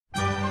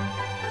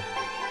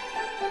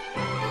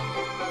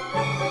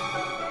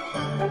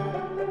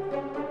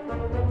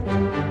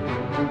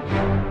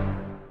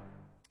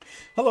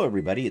Hello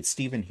everybody, it's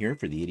Stephen here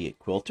for the Idiot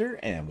Quilter,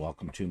 and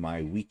welcome to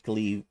my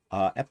weekly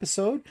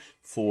episode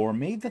for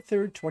May the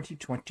 3rd,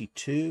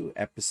 2022,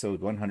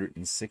 episode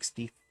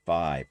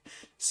 165.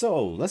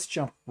 So let's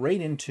jump right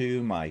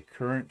into my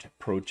current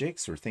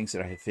projects or things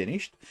that I have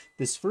finished.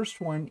 This first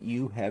one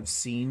you have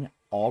seen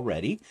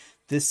already.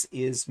 This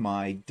is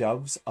my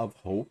Doves of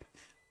Hope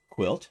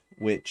quilt,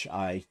 which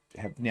I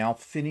have now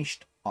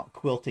finished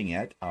quilting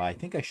it. I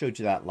think I showed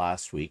you that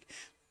last week.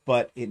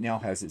 But it now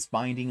has its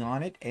binding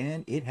on it,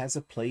 and it has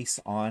a place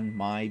on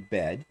my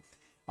bed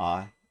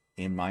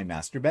in my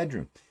master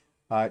bedroom.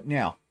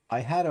 Now,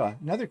 I had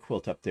another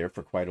quilt up there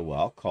for quite a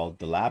while called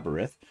the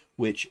Labyrinth,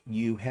 which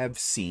you have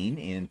seen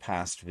in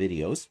past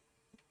videos.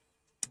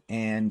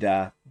 And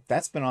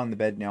that's been on the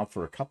bed now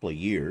for a couple of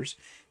years.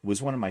 It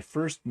was one of my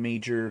first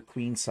major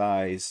queen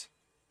size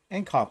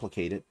and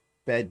complicated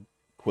bed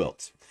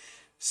quilts.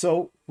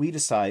 So we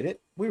decided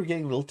we were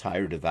getting a little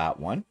tired of that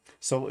one.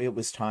 So it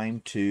was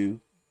time to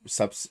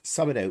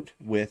sub it out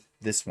with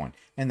this one,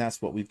 and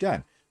that's what we've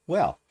done.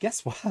 Well,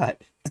 guess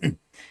what?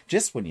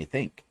 Just when you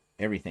think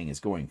everything is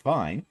going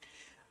fine,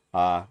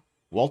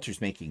 Walter's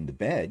making the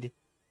bed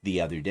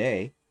the other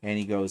day, and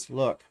he goes,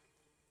 look,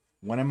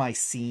 one of my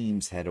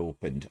seams had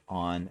opened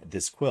on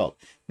this quilt.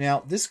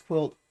 Now, this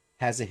quilt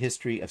has a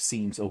history of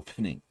seams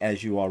opening,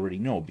 as you already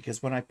know,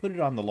 because when I put it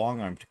on the long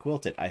arm to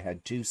quilt it, I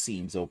had two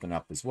seams open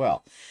up as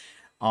well.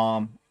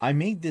 I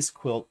made this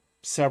quilt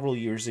several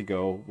years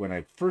ago when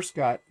I first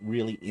got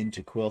really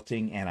into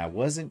quilting, and I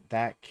wasn't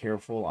that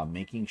careful on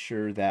making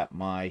sure that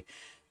my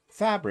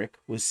fabric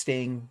was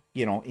staying,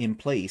 in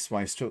place when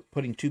I was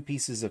putting two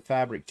pieces of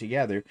fabric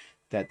together,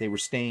 that they were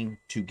staying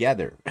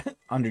together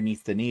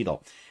underneath the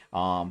needle.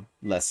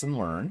 Lesson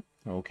learned.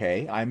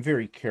 Okay, I'm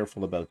very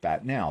careful about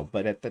that now,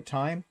 but at the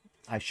time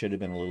I should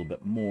have been a little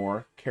bit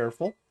more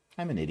careful.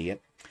 I'm an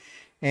idiot.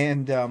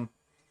 And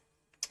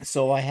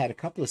so I had a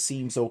couple of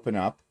seams open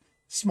up,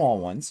 small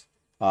ones.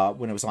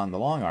 When it was on the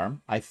long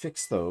arm, I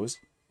fixed those,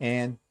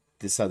 and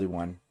this other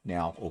one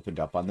now opened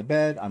up on the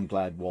bed. I'm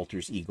glad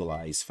Walter's eagle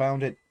eyes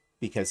found it,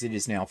 because it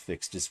is now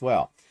fixed as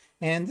well.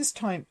 And this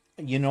time,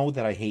 you know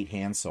that I hate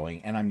hand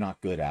sewing, and I'm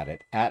not good at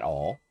it at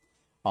all.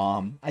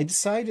 I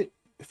decided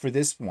for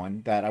this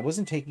one that I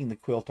wasn't taking the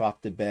quilt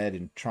off the bed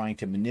and trying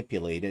to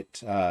manipulate it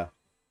to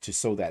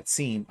sew that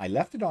seam. I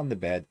left it on the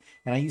bed,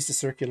 and I used a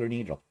circular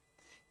needle.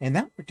 And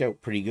that worked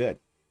out pretty good.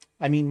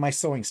 I mean, my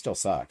sewing still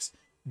sucks,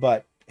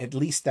 but at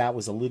least that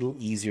was a little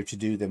easier to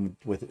do than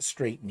with a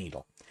straight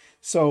needle.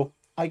 So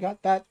I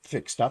got that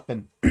fixed up,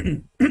 and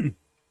a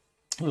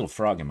little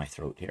frog in my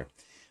throat here.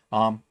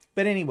 But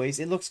anyways,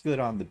 it looks good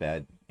on the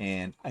bed,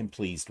 and I'm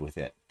pleased with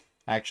it.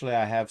 Actually,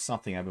 I have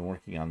something I've been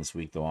working on this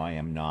week, though I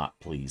am not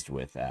pleased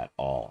with at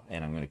all,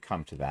 and I'm going to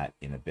come to that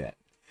in a bit.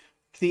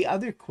 The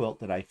other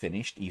quilt that I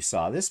finished, you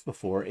saw this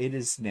before. It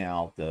is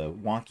now the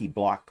wonky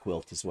block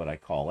quilt is what I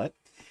call it.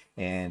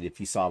 And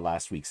if you saw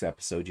last week's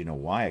episode, you know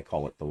why I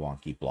call it the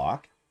wonky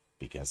block.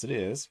 Because it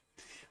is.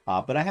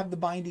 But I have the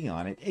binding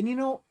on it.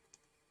 And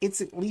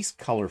it's at least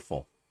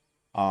colorful.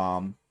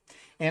 And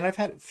I've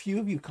had a few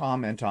of you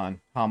comment on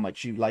how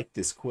much you like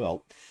this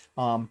quilt.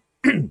 I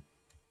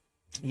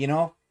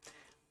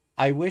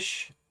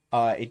wish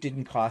it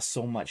didn't cost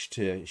so much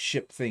to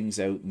ship things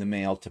out in the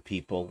mail to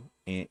people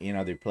in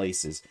other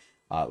places,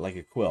 like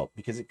a quilt.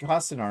 Because it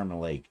costs an arm and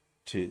a leg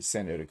to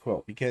send out a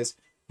quilt. Because,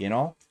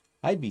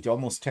 I'd be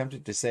almost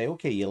tempted to say,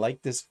 okay, you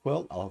like this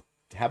quilt? I'll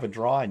have a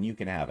draw and you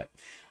can have it.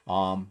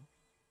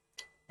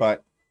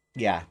 But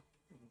yeah,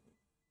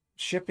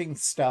 shipping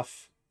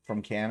stuff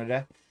from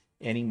Canada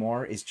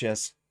anymore is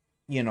just,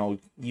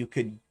 you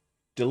could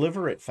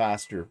deliver it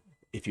faster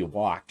if you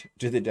walked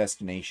to the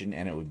destination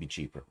and it would be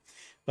cheaper.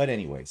 But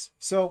anyways,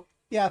 so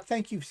yeah,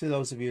 thank you to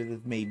those of you that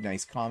have made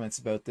nice comments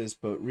about this,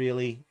 but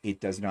really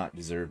it does not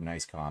deserve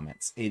nice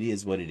comments. It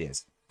is what it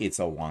is. It's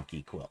a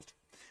wonky quilt.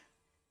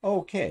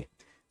 Okay,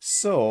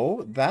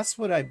 so that's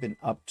what I've been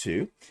up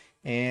to.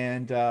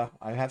 And I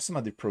have some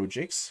other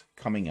projects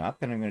coming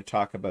up, and I'm going to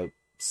talk about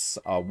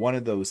one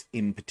of those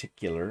in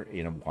particular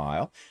in a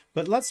while.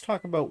 But let's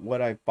talk about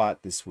what I've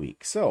bought this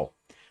week. So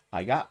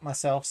I got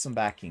myself some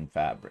backing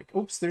fabric.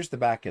 Oops, there's the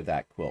back of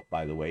that quilt,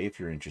 by the way, if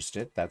you're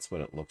interested. That's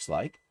what it looks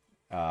like.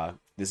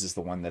 This is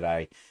the one that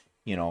I,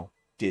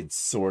 did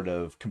sort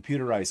of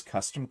computerized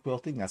custom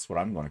quilting. That's what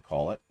I'm going to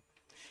call it.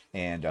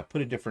 And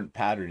put a different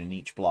pattern in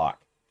each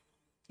block.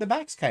 The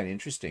back's kind of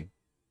interesting.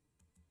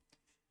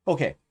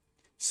 Okay.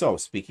 So,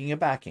 speaking of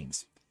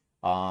backings,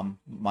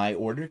 my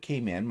order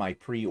came in, my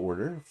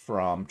pre-order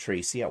from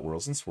Tracy at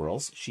Whirls N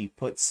Swirls. She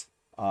puts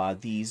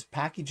these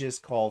packages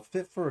called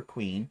Fit for a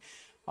Queen,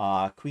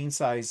 queen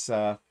size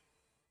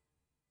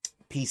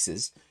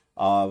pieces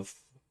of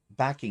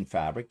backing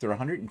fabric. They're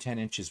 110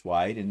 inches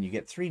wide, and you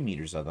get 3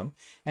 meters of them.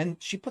 And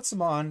she puts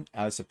them on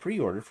as a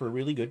pre-order for a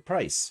really good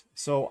price.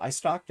 So I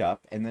stocked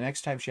up, and the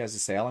next time she has a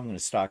sale, I'm going to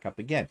stock up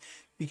again.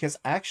 Because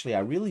actually, I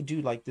really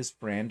do like this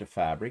brand of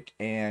fabric,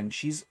 and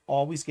she's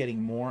always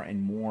getting more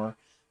and more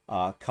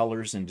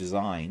colors and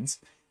designs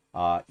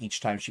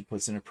each time she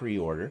puts in a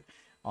pre-order.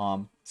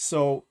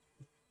 So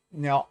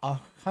Now,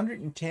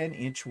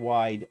 110-inch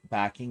wide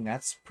backing,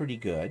 that's pretty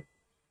good.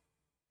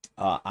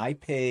 I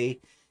pay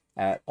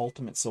at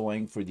Ultimate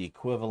Sewing for the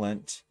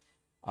equivalent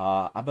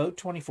about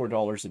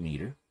 $24 a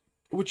meter,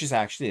 which is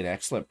actually an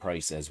excellent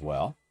price as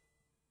well.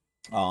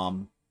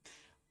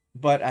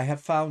 But I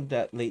have found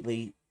that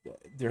lately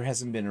there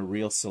hasn't been a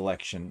real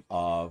selection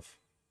of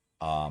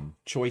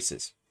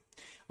choices,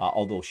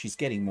 although she's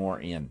getting more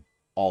in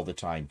all the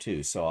time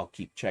too. So I'll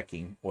keep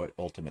checking what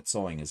Ultimate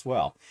Sewing as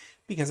well,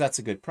 because that's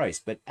a good price.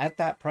 But at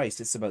that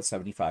price, it's about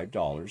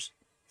 $75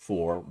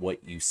 for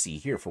what you see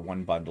here, for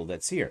one bundle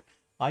that's here.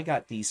 I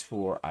got these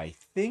for, I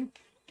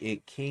think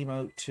it came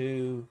out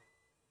to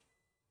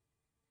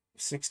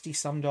 60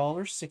 some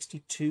dollars,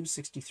 62,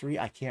 63,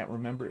 I can't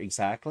remember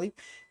exactly.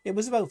 It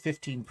was about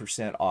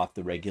 15% off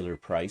the regular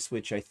price,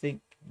 which I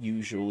think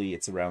usually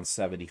it's around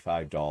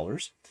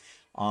 $75.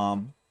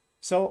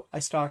 So I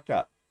stocked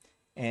up.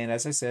 And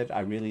as I said, I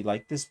really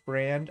like this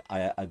brand.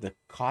 The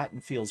cotton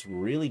feels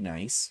really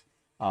nice.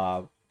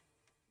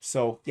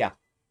 So yeah,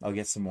 I'll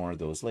get some more of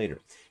those later.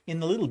 In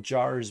the little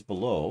jars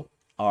below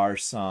are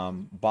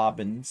some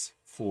bobbins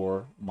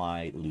for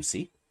my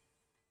Lucy.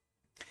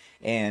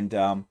 And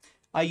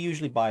I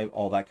usually buy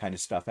all that kind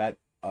of stuff at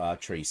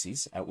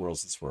Tracy's, at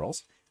Whirls N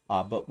Swirls.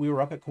 But we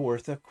were up at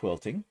Kawartha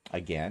Quilting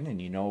again, and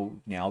you know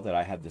now that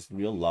I have this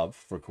real love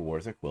for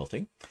Kawartha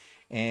Quilting.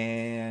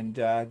 And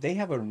they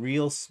have a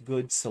real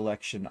good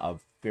selection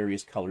of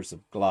various colors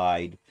of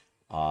glide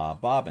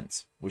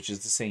bobbins, which is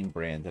the same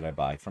brand that I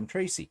buy from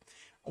Tracy.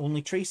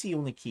 Only Tracy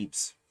only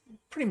keeps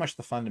pretty much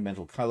the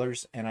fundamental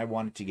colors, and I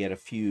wanted to get a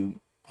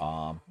few,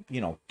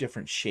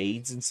 different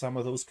shades in some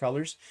of those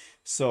colors.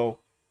 So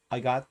I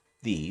got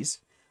these.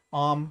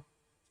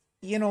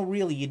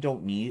 Really you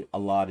don't need a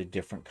lot of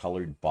different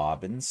colored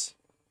bobbins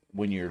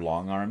when you're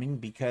long arming,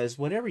 because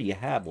whatever you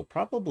have will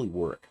probably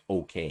work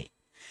okay.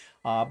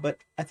 But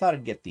I thought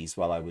I'd get these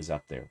while I was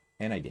up there,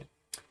 and I did.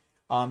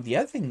 The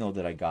other thing, though,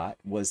 that I got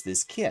was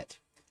this kit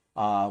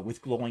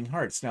with glowing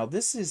hearts. Now,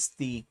 this is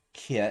the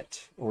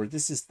kit, or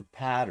this is the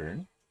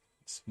pattern.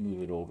 Let's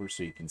move it over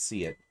so you can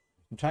see it.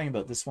 I'm talking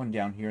about this one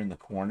down here in the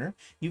corner.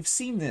 You've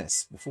seen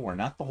this before,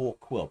 not the whole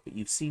quilt, but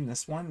you've seen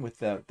this one with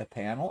the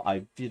panel.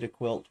 I did a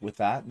quilt with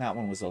that, and that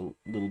one was a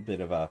little bit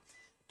of a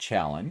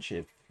challenge,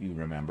 if you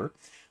remember.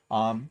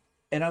 And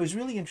I was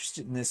really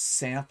interested in this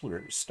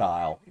sampler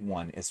style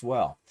one as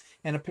well.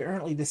 And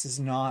apparently this is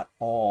not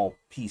all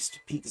pieced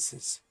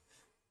pieces.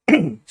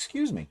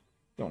 Excuse me.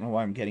 Don't know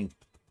why I'm getting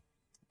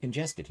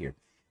congested here.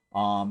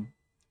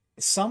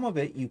 Some of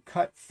it you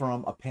cut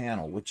from a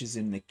panel, which is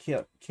in the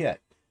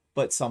kit,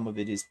 but some of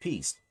it is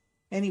pieced.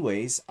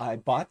 Anyways, I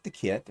bought the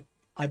kit.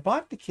 I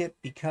bought the kit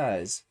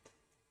because,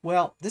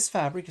 well, this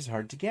fabric is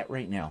hard to get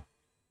right now.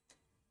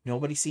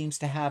 Nobody seems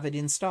to have it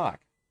in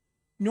stock.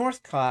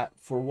 Northcott,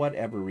 for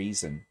whatever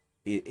reason,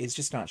 is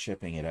just not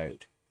shipping it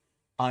out.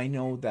 I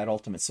know that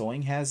Ultimate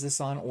Sewing has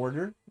this on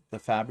order, the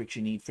fabrics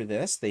you need for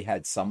this. They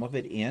had some of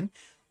it in.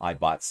 I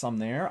bought some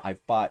there.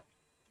 I've bought,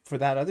 for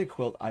that other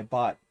quilt, I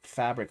bought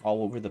fabric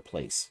all over the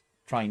place,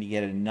 trying to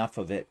get enough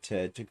of it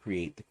to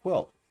create the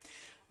quilt.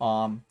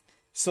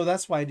 So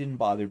that's why I didn't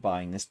bother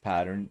buying this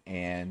pattern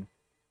and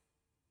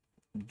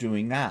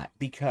doing that,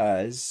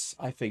 because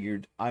I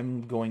figured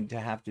I'm going to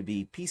have to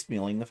be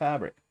piecemealing the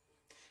fabric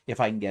if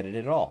I can get it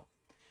at all.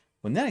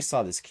 When then I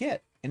saw this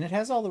kit, and it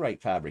has all the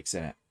right fabrics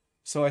in it.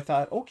 So I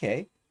thought,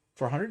 okay,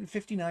 for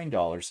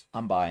 $159,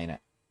 I'm buying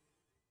it.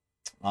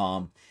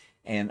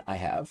 And I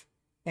have.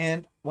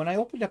 And when I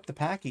opened up the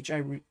package,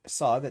 I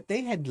saw that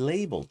they had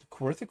labeled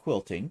Kawartha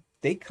Quilting.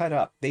 They cut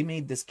up, they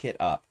made this kit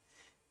up.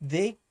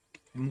 They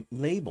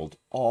labeled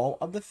all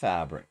of the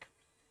fabric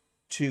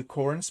to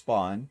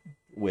correspond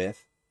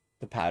with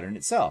the pattern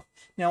itself.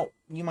 Now,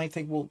 you might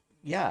think, well,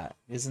 yeah,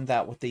 isn't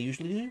that what they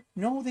usually do?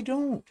 No, they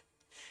don't.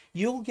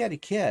 You'll get a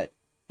kit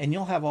and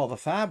you'll have all the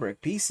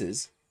fabric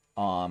pieces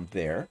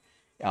there,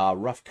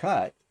 rough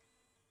cut,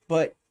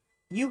 but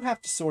you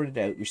have to sort it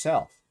out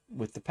yourself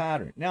with the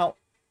pattern. Now,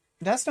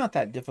 that's not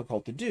that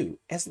difficult to do,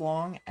 as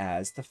long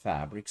as the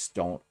fabrics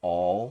don't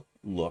all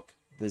look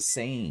the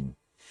same.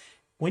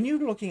 When you're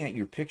looking at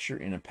your picture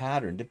in a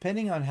pattern,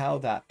 depending on how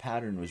that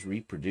pattern was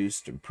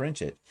reproduced and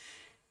printed,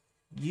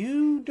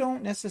 you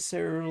don't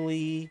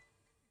necessarily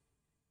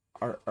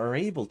are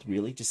able to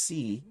really to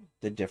see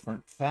the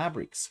different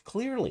fabrics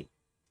clearly,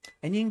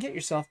 and you can get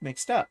yourself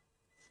mixed up.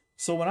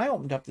 So when I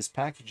opened up this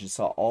package and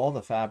saw all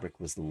the fabric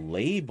was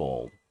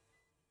labeled,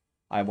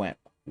 I went,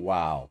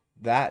 wow,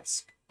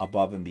 that's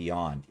above and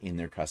beyond in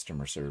their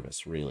customer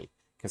service, really,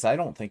 because I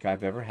don't think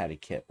I've ever had a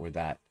kit where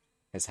that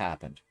has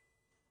happened.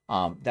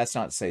 That's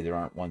not to say there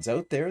aren't ones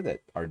out there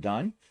that are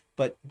done,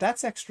 but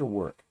that's extra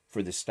work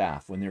for the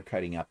staff when they're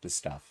cutting up the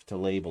stuff to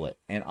label it,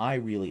 and I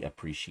really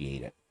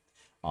appreciate it.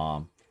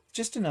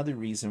 Just another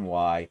reason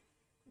why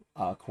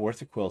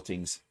Kawartha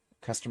Quilting's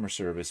customer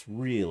service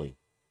really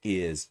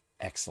is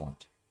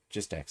excellent,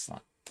 just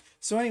excellent.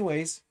 So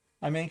anyways,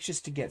 I'm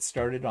anxious to get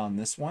started on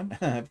this one.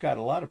 I've got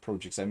a lot of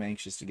projects I'm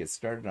anxious to get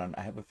started on.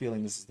 I have a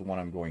feeling this is the one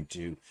I'm going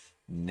to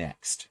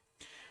next.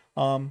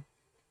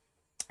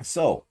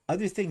 So,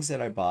 other things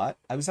that I bought,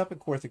 I was up at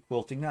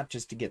Quilting, not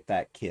just to get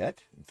that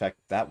kit. In fact,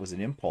 that was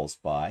an impulse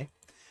buy.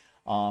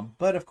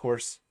 But of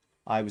course,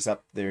 I was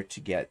up there to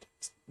get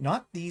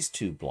not these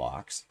two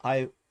blocks.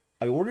 I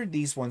ordered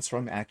these ones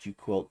from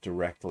AccuQuilt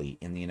directly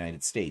in the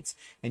United States.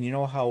 And you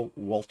know how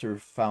Walter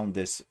found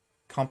this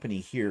company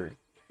here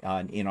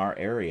in our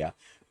area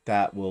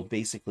that will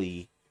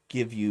basically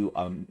give you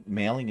a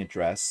mailing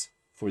address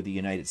for the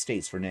United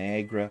States, for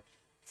Niagara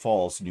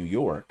Falls, New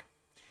York.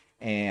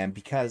 And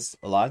because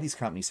a lot of these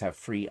companies have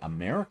free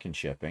American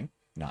shipping,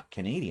 not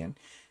Canadian,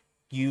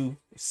 you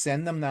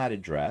send them that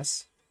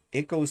address,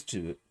 it goes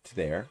to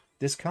there.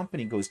 This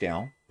company goes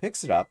down,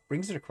 picks it up,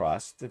 brings it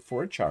across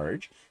for a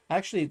charge.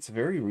 Actually, it's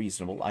very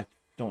reasonable. I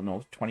don't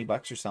know, 20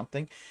 bucks or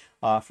something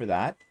for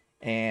that.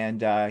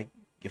 And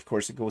of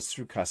course, it goes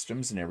through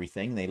customs and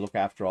everything. They look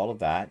after all of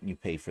that, and you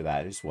pay for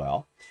that as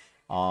well.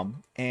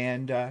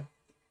 And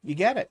you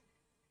get it.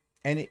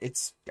 And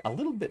it's a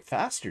little bit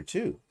faster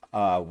too,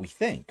 we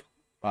think.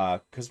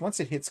 Because once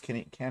it hits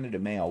Canada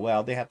Mail,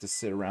 well, they have to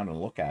sit around and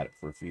look at it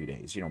for a few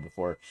days,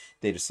 before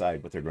they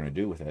decide what they're going to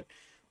do with it.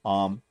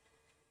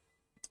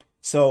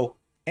 So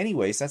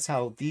anyways, that's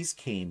how these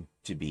came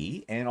to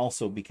be, and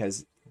also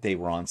because they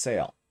were on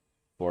sale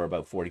for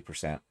about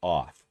 40%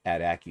 off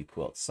at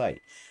AccuQuilt's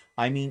site.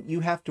 I mean,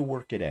 you have to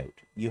work it out.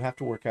 You have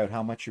to work out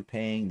how much you're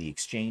paying, the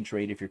exchange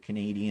rate if you're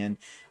Canadian,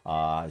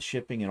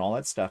 shipping and all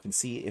that stuff, and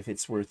see if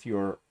it's worth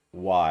your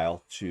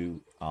while to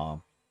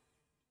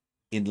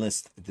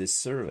enlist this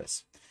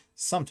service.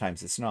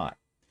 Sometimes it's not.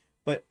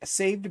 But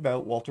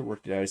Walter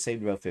worked it out, I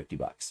saved about 50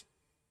 bucks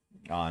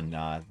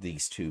on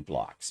these two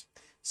blocks.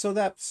 So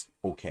that's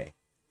okay.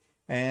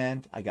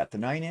 And I got the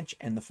 9-inch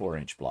and the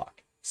 4-inch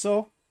block.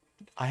 So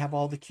I have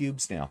all the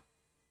cubes now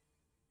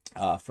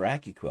for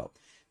AccuQuilt.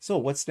 So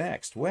what's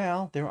next?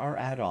 Well, there are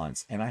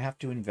add-ons, and I have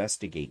to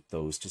investigate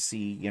those to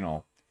see,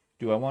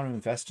 do I want to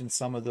invest in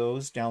some of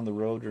those down the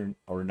road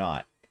or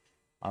not?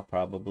 I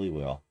probably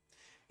will.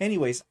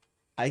 Anyways,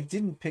 I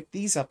didn't pick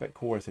these up at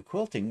Kawartha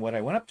Quilting. What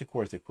I went up to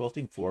Kawartha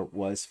Quilting for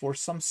was for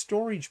some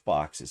storage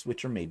boxes,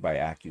 which are made by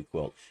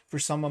AccuQuilt, for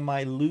some of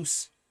my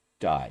loose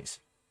dies.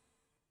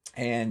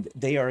 And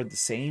they are the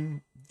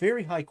same,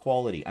 very high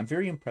quality. I'm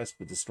very impressed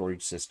with the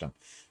storage system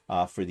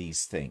for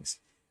these things.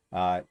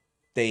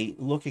 They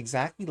look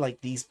exactly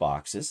like these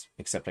boxes,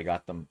 except I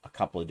got them a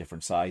couple of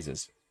different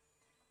sizes.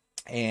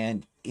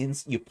 And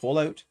you pull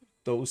out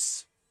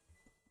those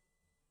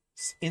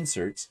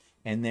inserts,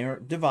 and they're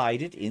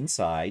divided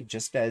inside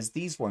just as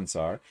these ones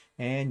are,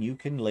 and you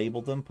can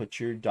label them, put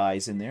your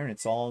dies in there, and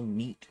it's all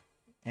neat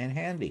and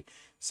handy.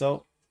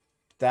 So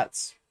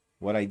that's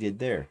what I did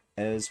there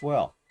as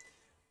well.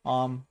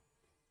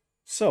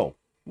 So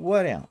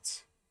what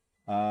else?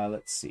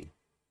 Let's see.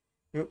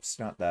 Oops,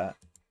 not that.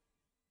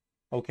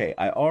 Okay,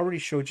 I already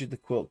showed you the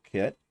quilt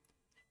kit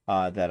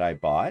that I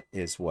bought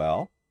as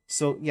well.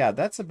 So yeah,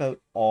 that's about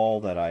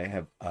all that I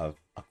have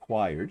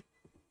acquired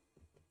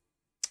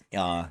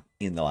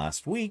in the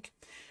last week.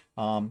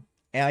 And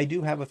I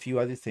do have a few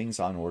other things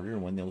on order,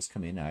 and when those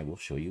come in, I will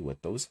show you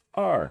what those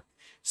are.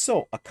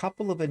 So a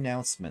couple of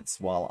announcements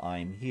while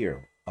I'm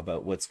here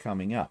about what's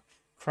coming up.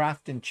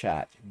 Craft and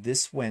Chat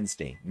this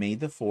Wednesday, May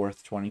the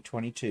 4th,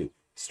 2022,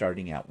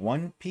 starting at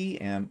 1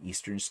 p.m.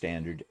 Eastern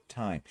Standard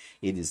Time.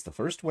 It is the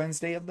first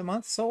Wednesday of the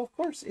month, so of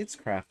course it's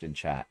Craft and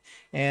Chat.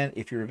 And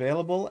if you're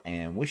available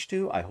and wish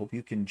to, I hope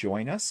you can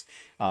join us.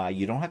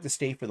 You don't have to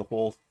stay for the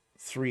whole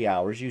 3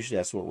 hours. Usually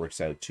that's what it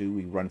works out to.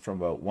 We run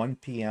from about 1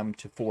 p.m.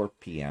 to 4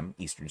 p.m.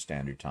 Eastern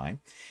Standard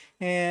Time.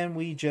 And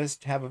we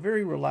just have a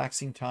very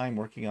relaxing time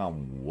working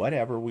on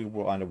whatever we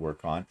want to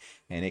work on.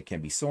 And it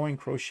can be sewing,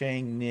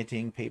 crocheting,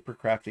 knitting, paper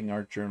crafting,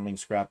 art journaling,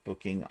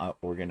 scrapbooking,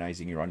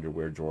 organizing your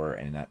underwear drawer.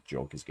 And that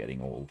joke is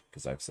getting old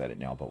because I've said it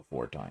now about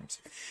 4 times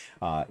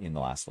in the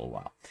last little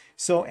while.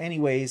 So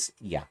anyways,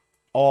 yeah.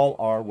 All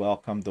are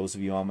welcome. Those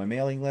of you on my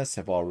mailing list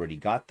have already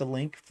got the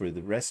link. For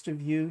the rest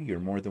of you, you're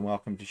more than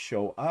welcome to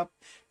show up.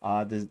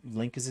 The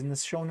link is in the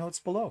show notes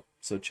below,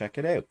 so check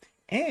it out.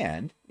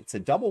 And it's a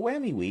double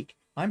whammy week.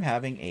 I'm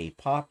having a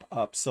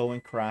pop-up sew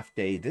and craft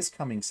day this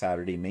coming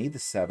Saturday, May the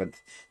 7th,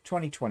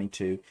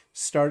 2022,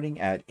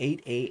 starting at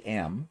 8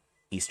 a.m.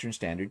 Eastern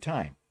Standard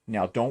Time.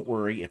 Now, don't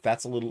worry if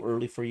that's a little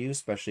early for you,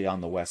 especially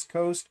on the West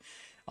Coast,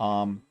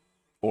 or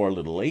a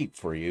little late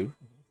for you,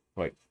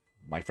 like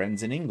my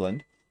friends in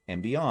England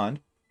and beyond.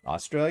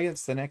 Australia,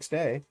 it's the next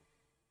day.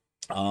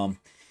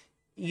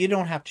 You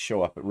don't have to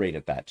show up right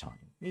at that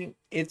time.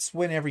 It's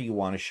whenever you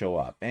want to show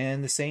up.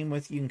 And the same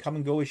with, you can come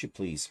and go as you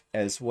please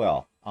as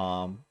well.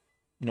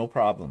 No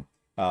problem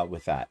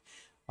with that.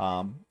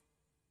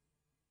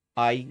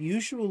 I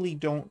usually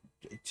don't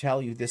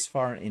tell you this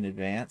far in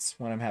advance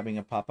when I'm having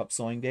a pop-up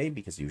sewing day,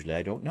 because usually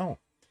I don't know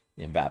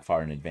that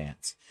far in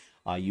advance.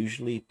 I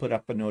usually put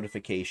up a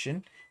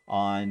notification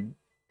on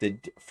the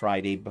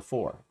Friday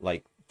before,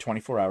 like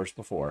 24 hours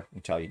before,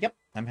 and tell you, yep,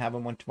 I'm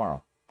having one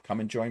tomorrow. Come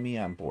and join me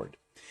on board.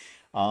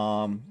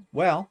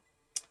 Well,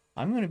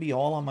 I'm going to be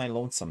all on my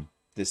lonesome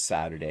this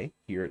Saturday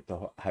here at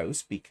the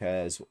house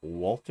because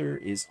Walter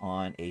is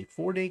on a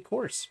 4-day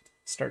course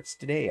starts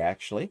today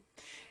actually,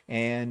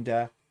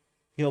 and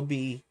he'll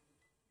be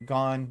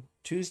gone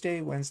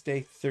Tuesday,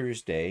 Wednesday,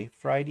 Thursday.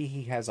 Friday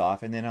he has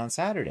off, and then on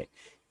Saturday,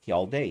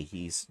 all day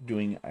he's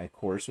doing a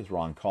course with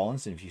Ron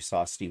Collins. And if you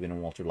saw Stephen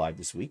and Walter live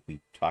this week, we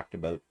talked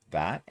about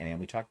that, and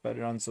we talked about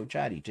it on So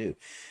Chatty too.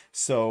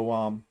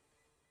 So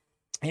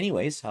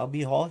anyways, I'll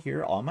be all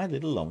here all my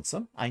little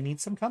lonesome. I need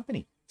some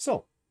company,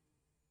 so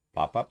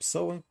pop up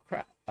sew and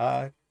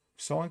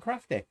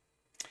craft day.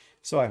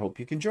 So I hope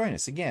you can join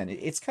us. Again,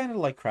 it's kind of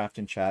like Craft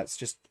and Chat. It's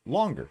just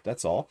longer,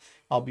 that's all.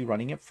 I'll be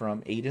running it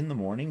from 8 in the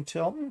morning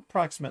till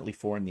approximately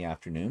 4 in the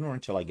afternoon, or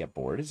until I get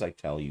bored, as I've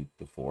told you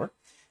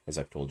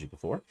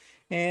before.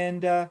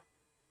 And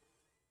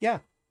yeah,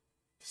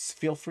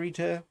 feel free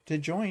to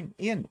join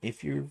in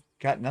if you've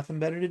got nothing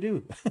better to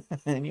do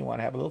and you want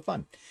to have a little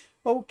fun.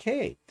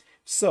 Okay,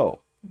 so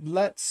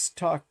let's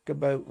talk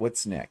about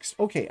what's next.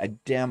 Okay, a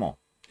demo.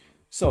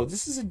 So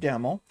this is a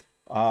demo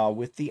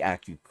with the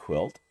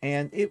AccuQuilt,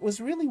 and it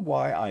was really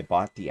why I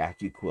bought the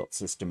AccuQuilt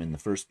system in the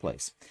first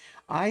place.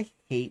 I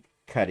hate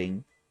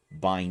cutting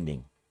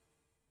binding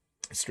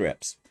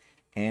strips,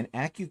 and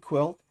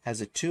AccuQuilt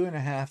has a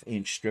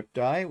 2.5-inch strip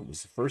die. It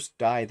was the first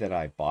die that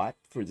I bought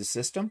for the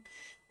system,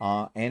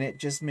 and it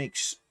just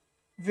makes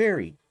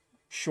very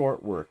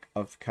short work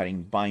of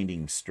cutting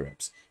binding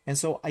strips. And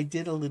so I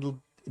did a little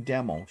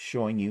demo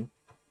showing you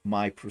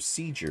my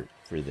procedure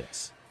for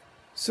this.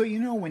 So you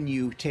know, when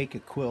you take a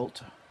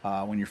quilt,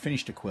 when you're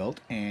finished a quilt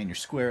and you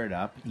square it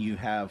up, you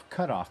have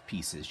cut-off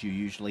pieces. You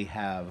usually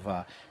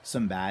have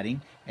some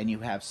batting, and you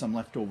have some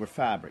leftover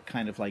fabric,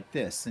 kind of like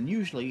this. And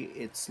usually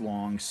it's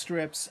long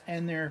strips,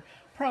 and they're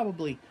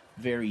probably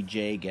very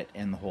jagged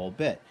and the whole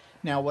bit.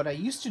 Now, what I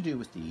used to do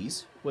with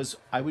these was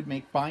I would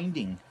make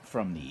binding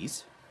from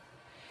these,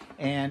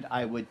 and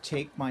I would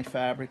take my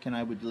fabric and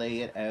I would lay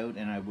it out,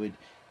 and I would,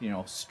 you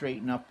know,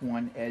 straighten up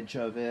one edge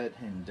of it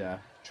and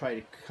try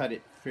to cut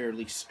it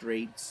fairly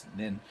straight, and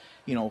then,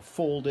 you know,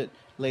 fold it,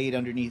 lay it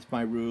underneath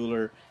my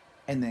ruler,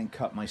 and then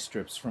cut my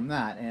strips from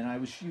that. And I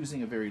was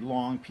using a very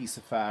long piece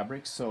of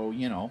fabric, so,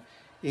 you know,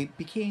 it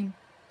became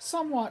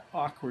somewhat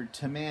awkward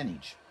to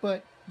manage,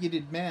 but you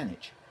did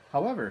manage.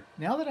 However,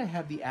 now that I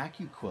have the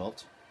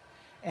AccuQuilt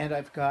and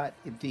I've got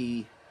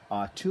the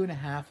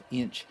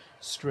 2.5-inch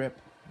strip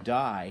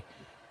die,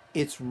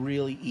 it's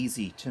really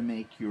easy to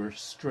make your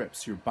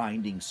strips, your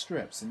binding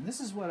strips. And this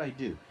is what I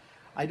do.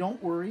 I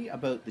don't worry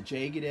about the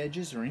jagged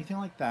edges or anything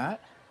like that.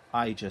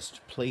 I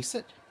just place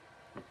it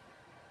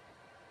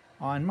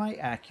on my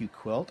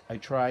AccuQuilt. I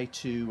try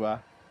to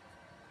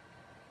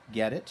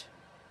get it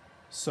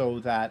so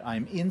that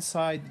I'm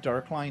inside the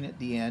dark line at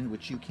the end,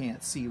 which you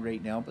can't see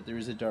right now, but there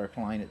is a dark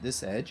line at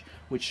this edge,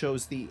 which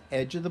shows the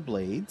edge of the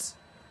blades.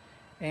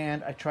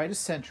 And I try to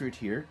center it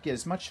here, get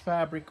as much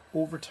fabric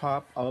over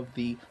top of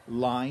the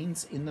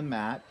lines in the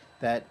mat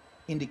that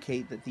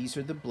indicate that these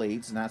are the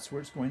blades, and that's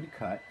where it's going to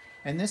cut.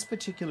 And this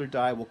particular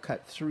die will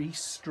cut 3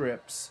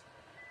 strips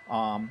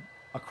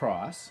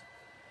across.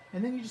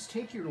 And then you just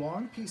take your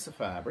long piece of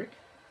fabric,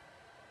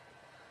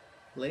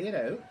 lay it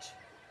out,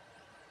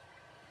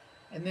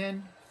 and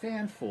then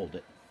fan fold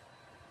it.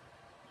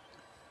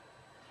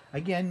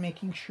 Again,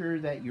 making sure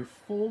that your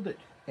folded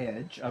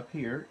edge up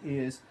here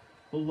is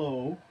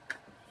below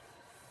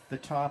the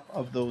top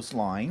of those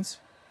lines.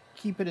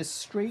 Keep it as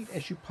straight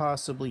as you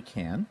possibly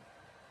can.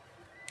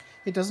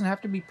 It doesn't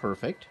have to be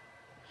perfect,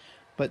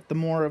 but the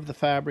more of the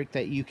fabric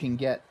that you can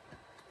get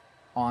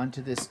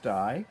onto this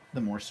die,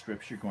 the more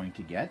strips you're going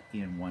to get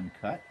in one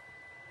cut.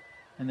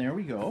 And there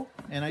we go.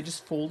 And I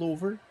just fold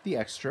over the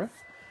extra,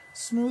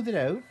 smooth it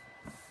out,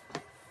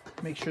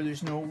 make sure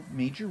there's no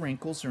major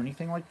wrinkles or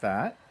anything like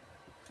that.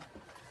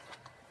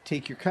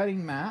 Take your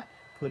cutting mat,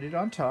 put it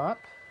on top,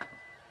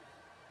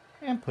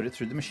 and put it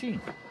through the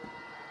machine.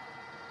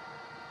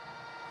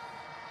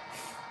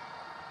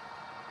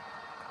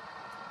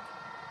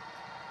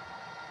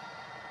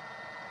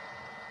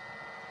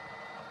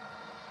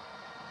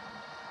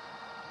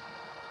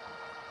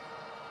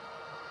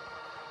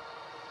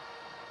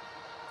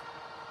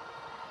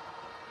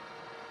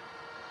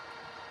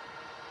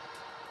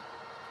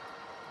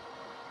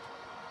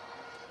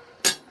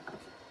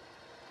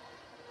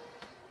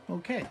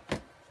 Okay,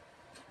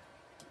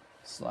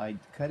 slide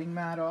the cutting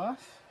mat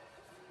off,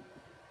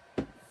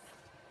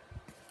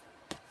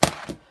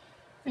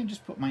 and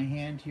just put my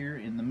hand here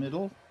in the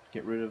middle,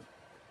 get rid of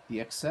the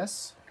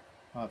excess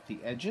off the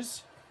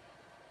edges,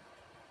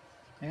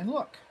 and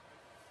look,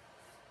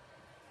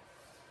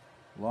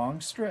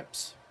 long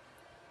strips.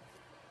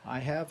 I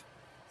have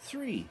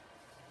 3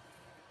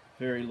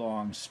 very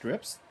long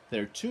strips.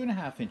 They're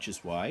 2.5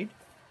 inches wide,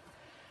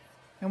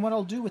 and what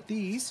I'll do with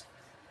these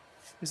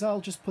is I'll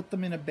just put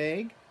them in a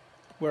bag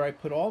where I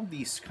put all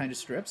these kind of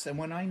strips, and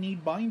when I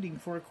need binding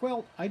for a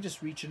quilt, I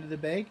just reach into the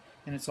bag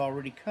and it's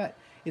already cut.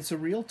 It's a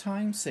real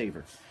time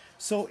saver.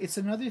 So it's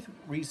another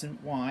reason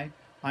why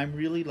I'm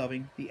really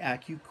loving the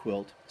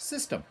AccuQuilt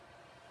system.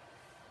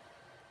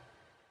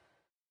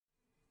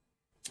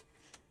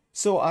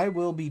 So I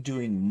will be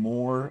doing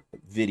more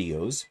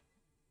videos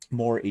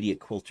more Idiot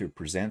Quilter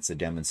Presents a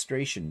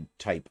demonstration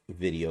type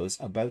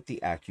videos about the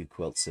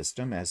AccuQuilt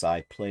system as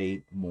I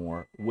play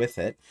more with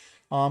it.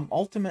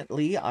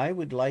 Ultimately, I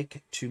would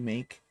like to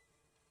make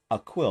a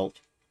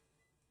quilt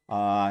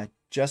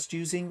just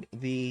using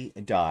the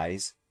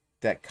dies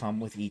that come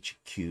with each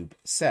cube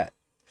set.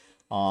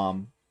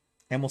 And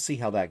we'll see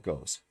how that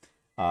goes.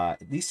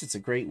 At least it's a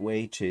great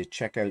way to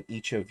check out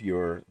each of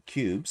your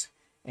cubes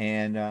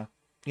and,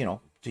 you know,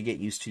 to get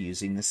used to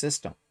using the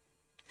system.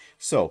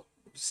 So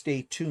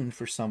stay tuned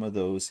for some of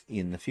those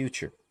in the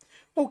future.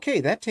 Okay,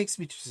 that takes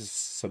me to the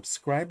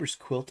subscribers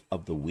quilt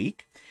of the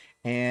week.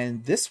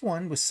 And this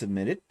one was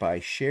submitted by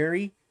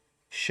Sherry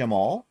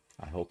Shamal.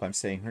 I hope I'm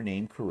saying her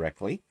name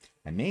correctly.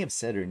 I may have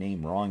said her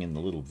name wrong in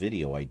the little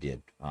video I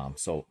did.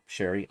 So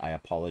Sherry, I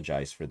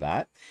apologize for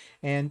that.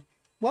 And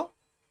well,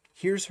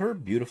 here's her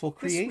beautiful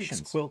creations. This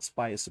week's quilts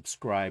by a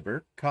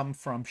subscriber come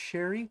from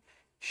Sherry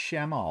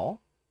Shamal.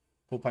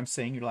 Hope I'm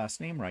saying your last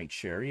name right,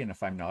 Sherry, and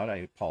if I'm not, I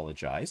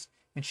apologize.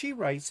 And she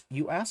writes,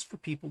 you asked for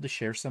people to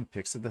share some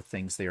pics of the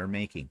things they are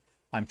making.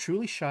 I'm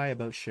truly shy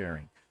about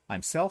sharing.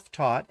 I'm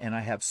self-taught and I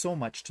have so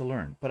much to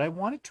learn, but I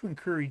wanted to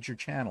encourage your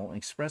channel and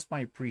express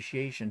my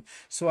appreciation,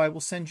 so I will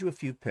send you a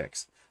few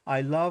pics.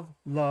 I love,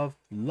 love,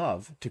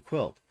 love to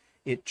quilt.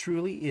 It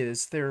truly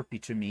is therapy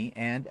to me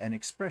and an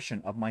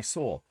expression of my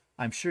soul.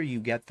 I'm sure you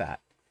get that.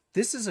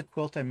 This is a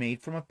quilt I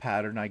made from a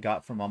pattern I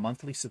got from a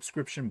monthly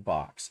subscription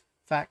box,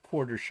 Fat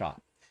Quarter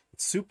Shop.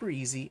 It's super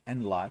easy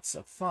and lots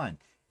of fun,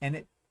 and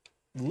it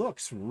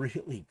looks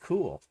really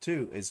cool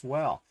too as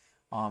well.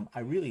 I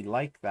really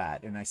like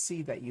that, and I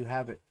see that you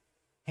have it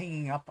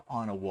hanging up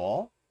on a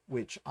wall,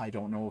 which I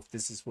don't know if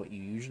this is what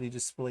you usually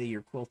display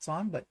your quilts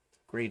on, but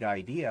great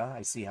idea.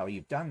 I see how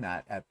you've done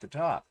that at the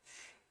top.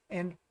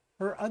 And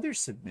her other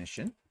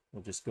submission,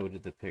 we'll just go to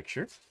the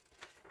picture.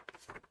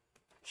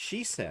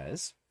 She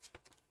says,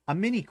 a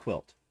mini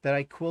quilt that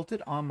I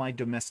quilted on my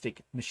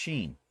domestic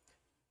machine.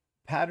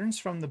 Patterns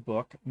from the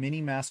book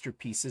Mini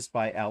Masterpieces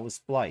by Alice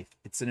Blythe.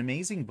 It's an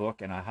amazing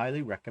book and I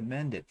highly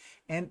recommend it.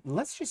 And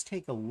let's just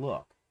take a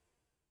look.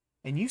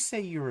 And you say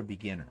you're a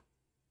beginner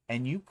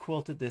and you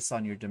quilted this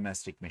on your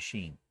domestic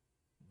machine.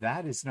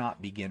 That is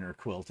not beginner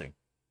quilting.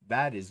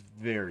 That is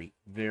very,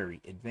 very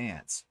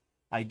advanced.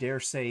 I dare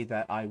say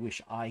that I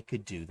wish I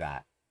could do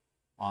that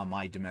on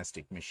my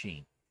domestic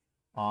machine.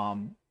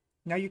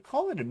 Now you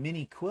call it a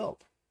mini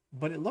quilt,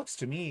 but it looks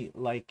to me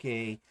like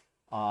a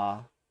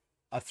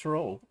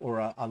throw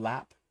or a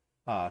lap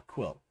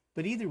quilt.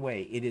 But either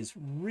way, it is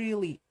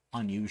really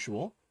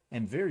unusual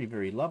and very,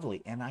 very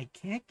lovely. And I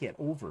can't get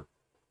over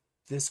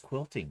this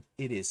quilting.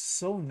 It is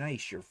so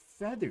nice. Your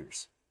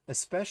feathers,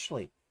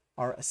 especially,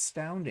 are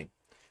astounding.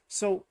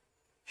 So,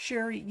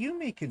 Sherry, you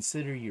may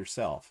consider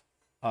yourself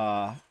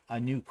a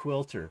new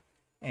quilter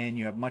and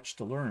you have much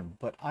to learn,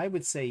 but I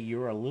would say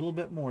you're a little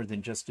bit more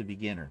than just a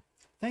beginner.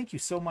 Thank you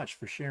so much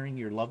for sharing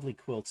your lovely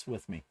quilts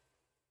with me.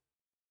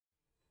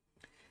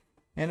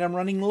 And I'm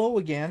running low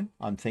again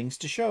on things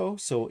to show,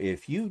 so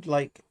if you'd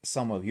like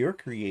some of your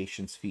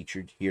creations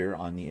featured here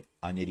on the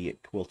Idiot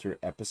Quilter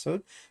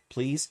episode,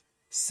 please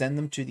send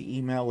them to the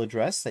email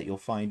address that you'll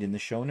find in the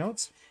show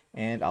notes,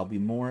 and I'll be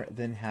more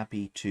than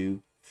happy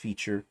to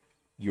feature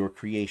your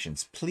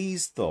creations.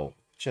 Please, though,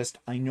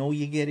 I know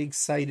you get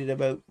excited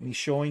about me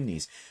showing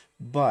these,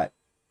 but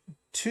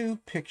 2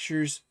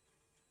 pictures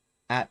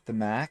at the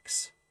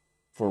max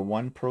for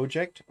one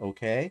project,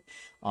 okay?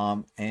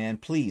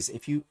 And please,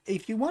 if you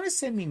want to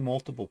send me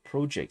multiple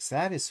projects,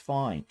 that is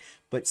fine,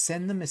 but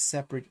send them as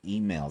separate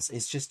emails.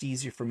 It's just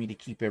easier for me to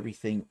keep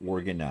everything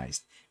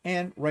organized.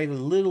 And write a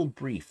little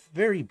brief,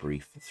 very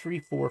brief, 3,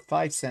 4,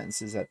 5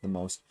 sentences at the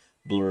most,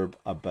 blurb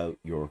about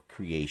your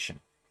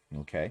creation,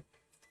 okay?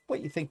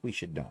 What you think we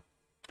should know.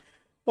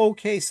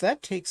 Okay, so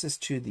that takes us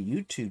to the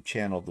YouTube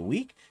channel of the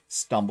week.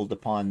 Stumbled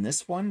upon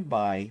this one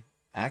by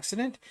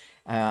accident.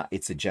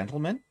 It's a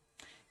gentleman.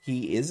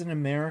 He is an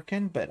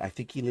American, but I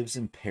think he lives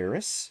in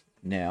Paris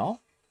now,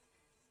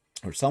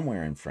 or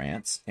somewhere in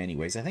France.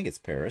 Anyways, I think it's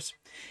Paris.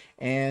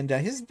 And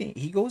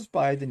he goes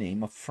by the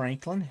name of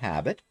Franklin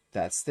Habit.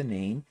 That's the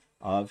name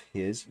of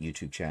his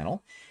YouTube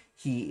channel.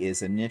 He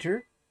is a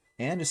knitter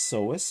and a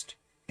sewist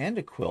and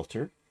a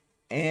quilter.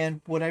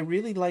 And what I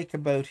really like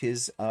about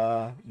his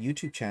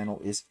YouTube channel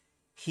is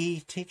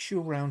he takes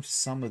you around to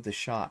some of the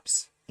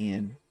shops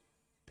in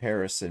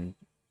Paris and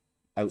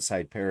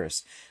outside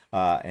Paris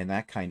and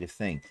that kind of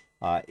thing.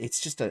 It's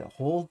just a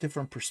whole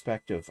different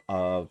perspective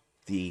of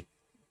the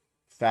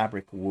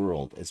fabric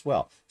world as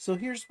well. So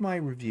here's my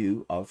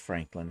review of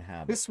Franklin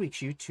Habit. This week's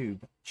YouTube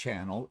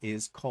channel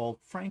is called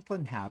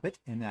Franklin Habit,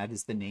 and that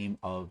is the name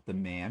of the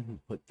man who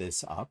put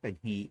this up, and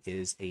he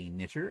is a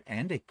knitter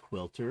and a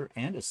quilter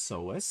and a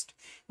sewist.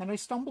 And I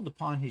stumbled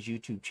upon his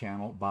YouTube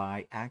channel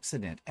by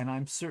accident, and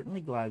I'm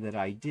certainly glad that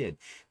I did,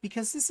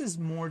 because this is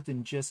more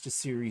than just a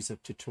series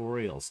of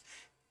tutorials.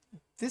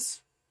 This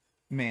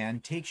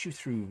man takes you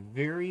through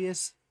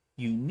various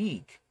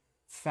unique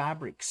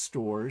fabric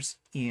stores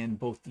in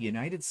both the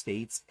United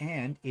States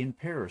and in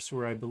Paris,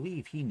 where I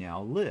believe he now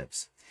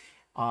lives.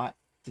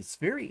 this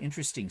very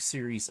interesting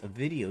series of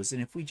videos.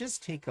 And if we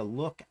just take a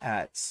look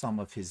at some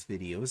of his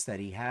videos that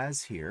he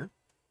has here,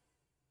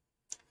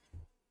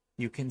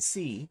 you can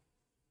see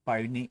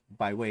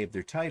by way of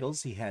their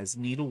titles, he has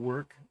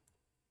needlework,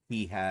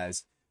 he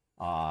has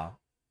a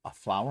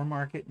flower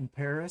market in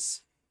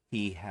Paris,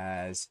 he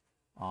has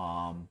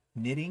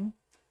knitting,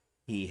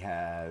 he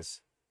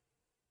has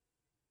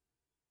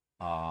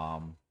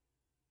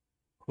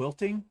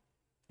quilting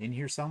in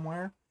here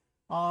somewhere,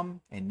 and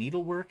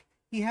needlework.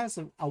 He has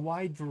a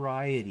wide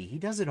variety. He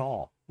does it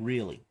all,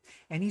 really.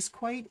 And he's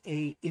quite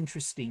a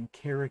interesting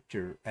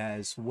character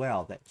as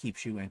well that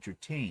keeps you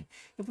entertained.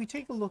 If we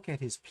take a look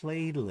at his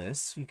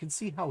playlists, you can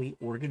see how he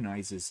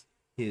organizes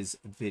his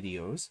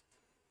videos.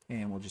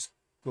 And we'll just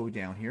go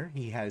down here.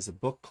 He has a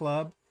book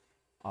club,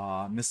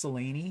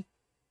 miscellany,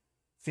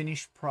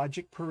 finished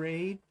project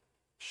parade,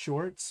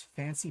 shorts,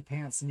 fancy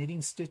pants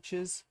knitting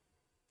stitches,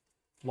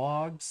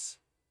 vlogs,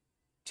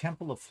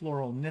 temple of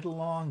floral knit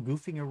along,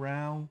 goofing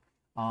around,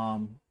 a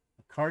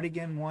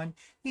cardigan one.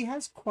 He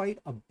has quite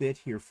a bit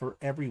here for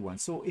everyone.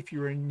 So if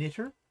you're a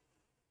knitter,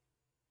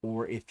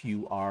 or if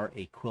you are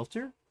a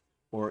quilter,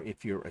 or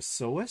if you're a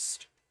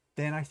sewist,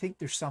 then I think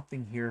there's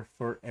something here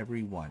for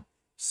everyone.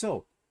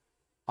 So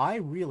I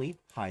really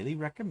highly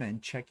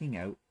recommend checking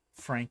out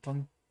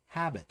Franklin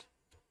Habit.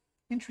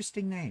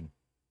 Interesting name.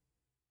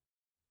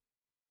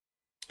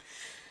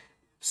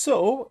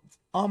 So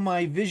on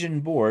my vision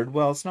board,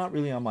 well, it's not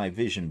really on my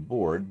vision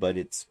board, but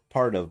it's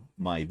part of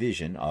my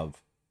vision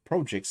of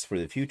projects for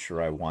the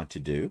future I want to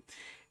do.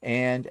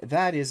 And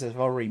that is, I've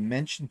already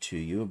mentioned to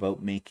you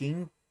about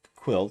making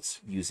quilts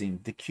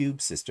using the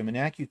cube system in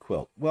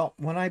AccuQuilt. Well,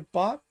 when I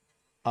bought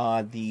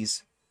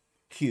these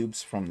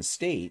cubes from the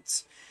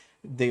States,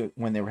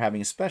 when they were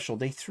having a special,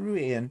 they threw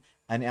in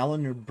an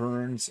Eleanor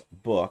Burns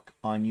book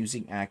on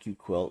using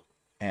AccuQuilt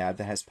that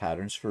has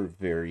patterns for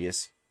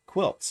various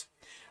quilts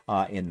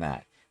in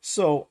that.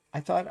 So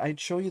I thought I'd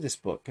show you this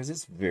book because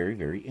it's very,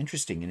 very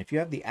interesting. And if you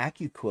have the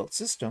AccuQuilt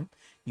system,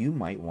 you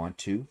might want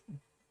to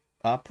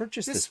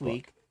purchase this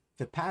week. Book.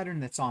 The pattern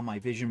that's on my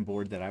vision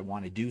board that I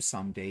want to do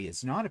someday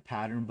is not a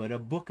pattern, but a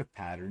book of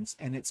patterns.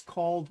 And it's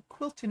called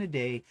Quilt in a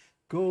Day,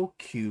 Go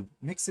Cube,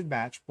 Mix and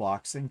Match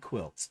Blocks and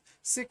Quilts.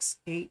 6,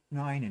 8,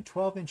 9, and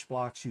 12-inch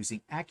blocks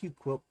using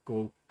AccuQuilt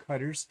Go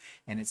cutters.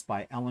 And it's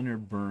by Eleanor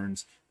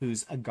Burns,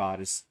 who's a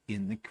goddess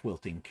in the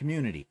quilting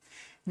community.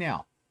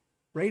 Now,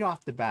 right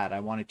off the bat, I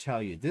want to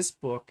tell you, this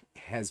book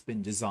has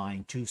been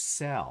designed to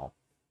sell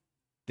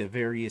the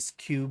various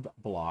cube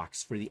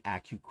blocks for the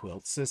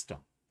AccuQuilt system.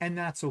 And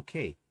that's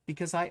okay,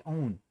 because I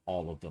own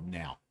all of them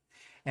now.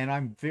 And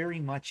I'm very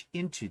much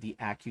into the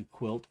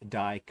AccuQuilt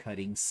die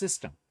cutting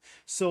system.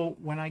 So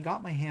when I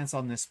got my hands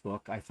on this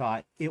book, I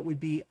thought it would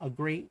be a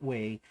great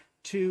way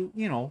to,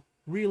 you know,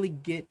 really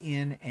get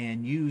in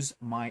and use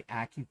my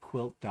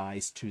AccuQuilt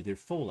dies to their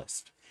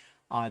fullest.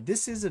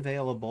 This is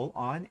available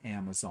on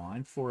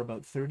Amazon for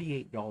about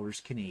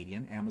 $38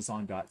 Canadian,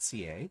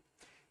 amazon.ca.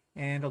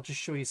 And I'll just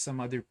show you some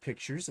other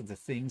pictures of the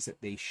things that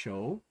they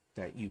show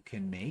that you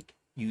can make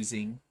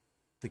using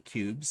the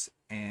cubes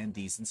and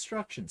these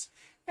instructions.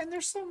 And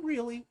there's some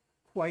really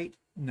quite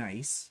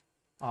nice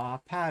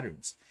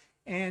patterns.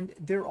 And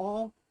they're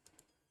all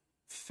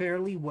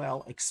fairly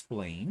well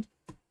explained,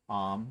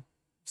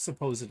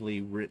 supposedly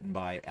written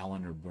by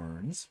Eleanor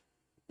Burns.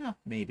 Yeah,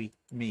 maybe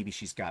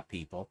she's got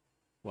people.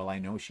 Well, I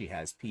know she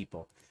has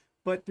people.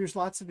 But there's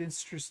lots of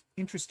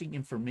interesting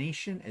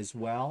information as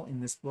well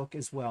in this book,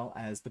 as well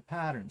as the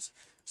patterns.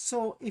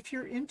 So if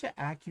you're into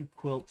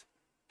AccuQuilt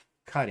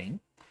cutting,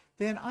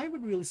 then I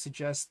would really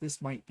suggest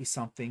this might be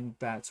something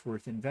that's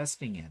worth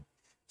investing in.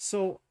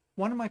 So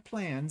one of my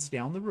plans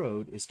down the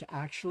road is to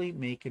actually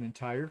make an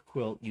entire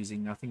quilt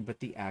using nothing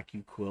but the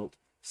AccuQuilt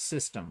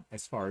system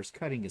as far as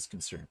cutting is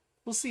concerned.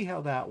 We'll see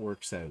how that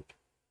works out.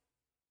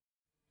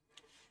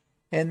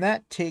 And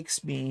that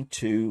takes me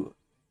to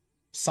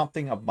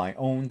something of my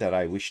own that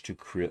I wish to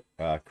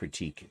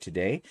critique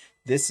today.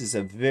 This is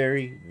a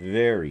very,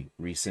 very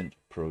recent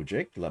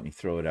project. Let me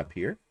throw it up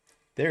here.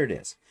 There it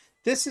is.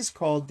 This is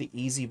called the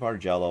Easy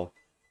Bargello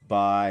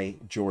by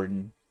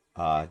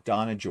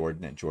Donna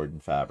Jordan at Jordan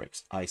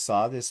Fabrics. I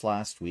saw this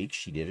last week.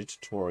 She did a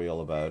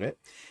tutorial about it,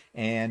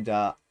 and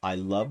I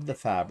love the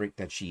fabric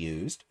that she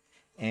used,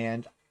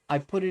 and I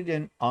put it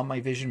in on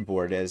my vision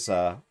board as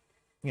a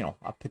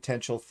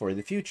potential for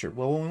the future.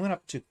 Well, when we went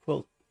up to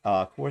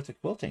Kawartha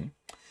Quilting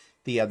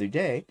the other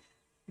day,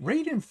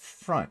 right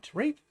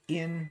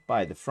in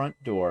by the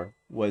front door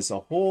was a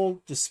whole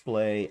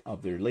display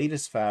of their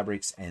latest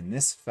fabrics, and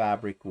this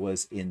fabric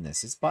was in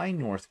this. It's by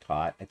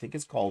Northcott. I think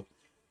it's called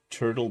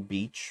Turtle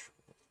Beach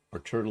or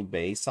Turtle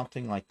Bay,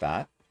 something like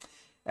that.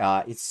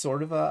 It's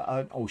sort of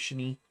an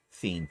oceany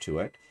theme to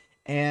it.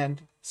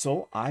 And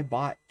so I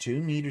bought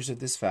 2 meters of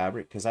this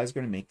fabric because I was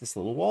going to make this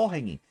little wall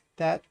hanging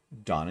that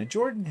Donna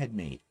Jordan had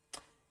made.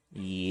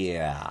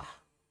 Yeah.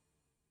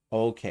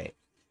 Okay.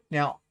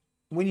 Now,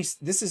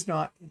 this is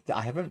not,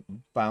 I haven't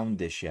bound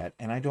this yet,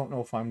 and I don't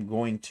know if I'm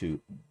going to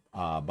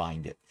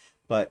bind it,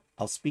 but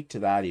I'll speak to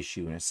that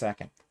issue in a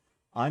second.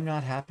 I'm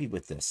not happy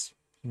with this.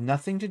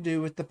 Nothing to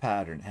do with the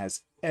pattern. It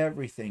has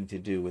everything to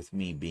do with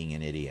me being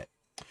an idiot.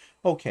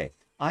 Okay,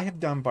 I have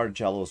done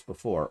Bargellos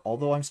before,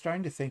 although I'm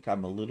starting to think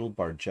I'm a little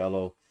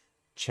Bargello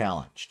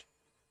challenged.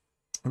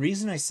 The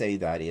reason I say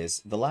that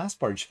is the last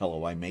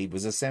Bargello I made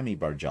was a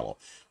semi-Bargello.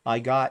 I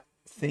got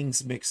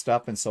things mixed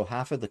up, and so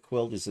half of the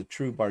quilt is a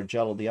true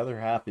Bargello. The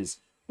other half is,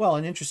 well,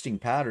 an interesting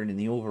pattern, and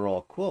the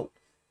overall quilt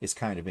is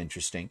kind of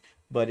interesting,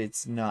 but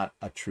it's not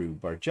a true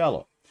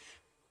Bargello.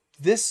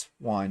 This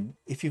one,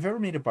 if you've ever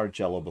made a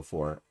Bargello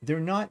before, they're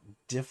not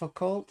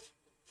difficult,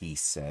 he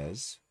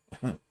says,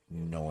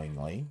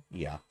 knowingly,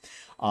 yeah.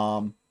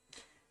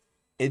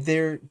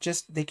 They're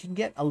just, they can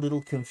get a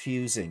little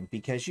confusing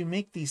because you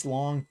make these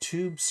long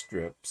tube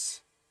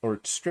strips or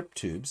strip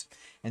tubes,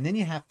 and then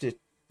you have to,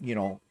 you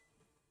know,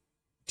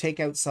 take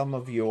out some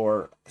of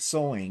your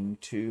sewing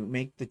to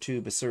make the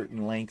tube a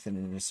certain length and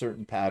in a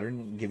certain pattern.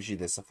 It gives you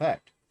this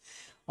effect,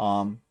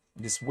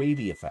 this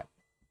wavy effect.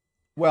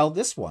 Well,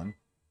 this one,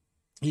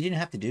 you didn't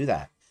have to do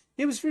that.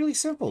 It was really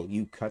simple.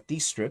 You cut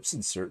these strips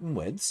in certain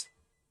widths,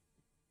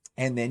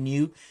 and then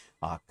you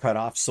cut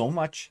off so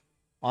much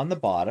on the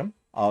bottom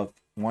of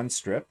one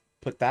strip,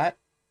 put that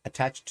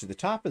attached to the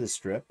top of the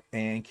strip,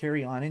 and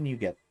carry on, and you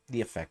get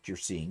the effect you're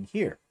seeing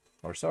here,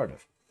 or sort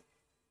of.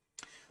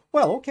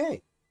 Well,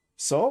 okay.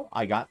 So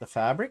I got the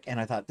fabric, and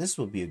I thought this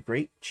would be a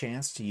great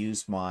chance to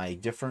use my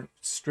different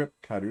strip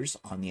cutters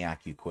on the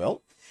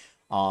AccuQuilt.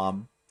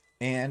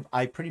 And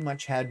I pretty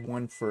much had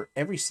one for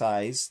every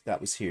size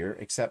that was here,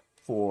 except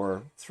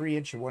for 3"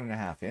 and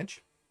 1.5",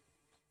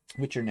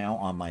 which are now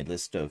on my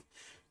list of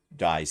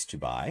dies to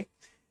buy.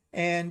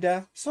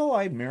 And so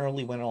I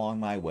merrily went along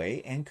my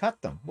way and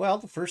cut them. Well,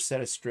 the first set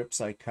of strips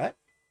I cut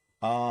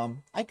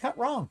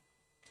wrong.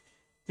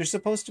 They're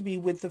supposed to be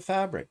with the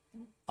fabric.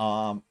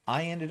 I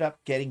ended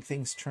up getting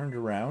things turned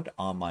around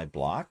on my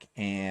block,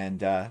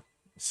 and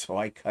so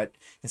I cut,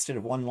 instead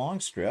of one long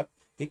strip,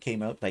 it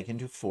came out like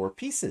into 4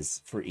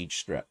 pieces for each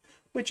strip,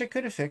 which I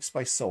could have fixed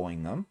by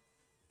sewing them,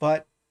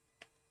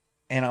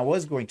 and I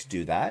was going to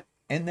do that.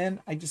 And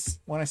then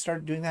when I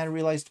started doing that, I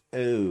realized,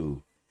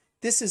 oh,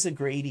 this is a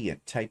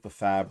gradient type of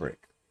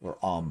fabric, or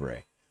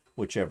ombre,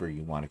 whichever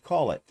you want to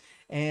call it.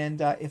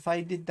 And if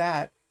I did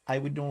that, I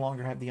would no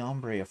longer have the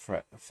ombre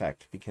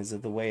effect because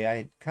of the way I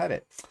had cut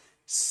it.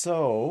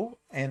 So,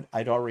 and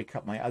I'd already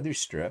cut my other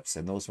strips,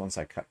 and those ones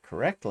I cut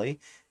correctly.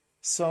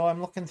 So I'm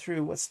looking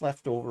through what's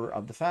left over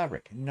of the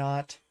fabric.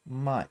 Not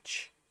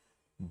much.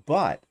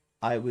 But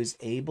I was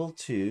able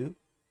to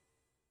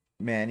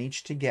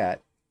manage to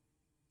get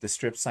the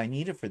strips I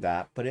needed for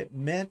that. But it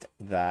meant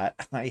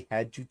that I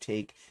had to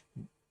take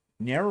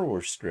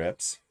narrower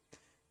strips,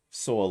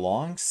 sew a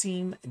long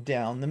seam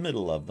down the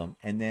middle of them,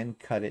 and then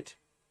cut it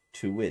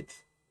to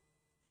width.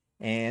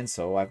 And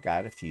so I've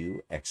got a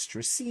few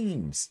extra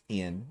seams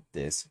in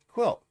this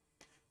quilt.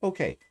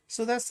 Okay,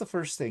 so that's the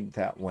first thing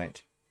that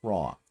went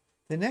wrong.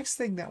 The next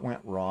thing that went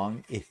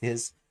wrong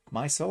is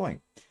my sewing.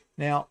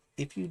 Now,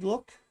 if you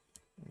look,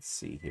 let's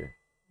see here,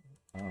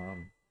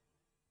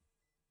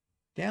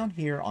 down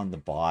here on the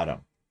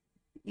bottom,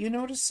 you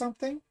notice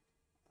something?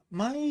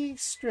 My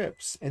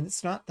strips, and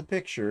it's not the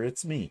picture,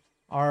 it's me,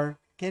 are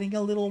getting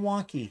a little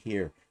wonky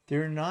here.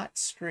 They're not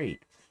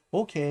straight.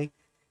 Okay,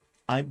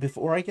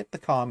 before I get the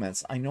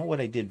comments, I know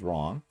what I did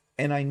wrong,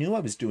 and I knew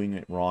I was doing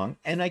it wrong,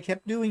 and I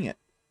kept doing it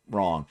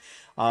wrong.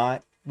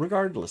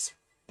 Regardless,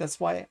 that's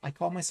why I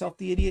call myself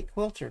the Idiot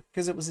Quilter,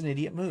 because it was an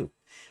idiot move.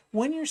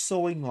 When you're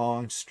sewing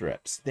long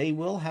strips, they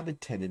will have a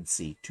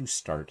tendency to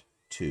start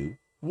to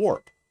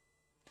warp.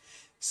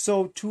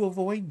 So to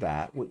avoid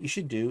that, what you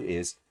should do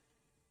is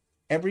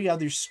every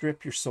other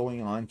strip you're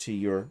sewing onto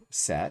your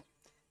set,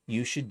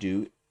 you should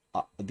do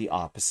the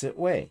opposite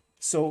way.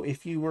 So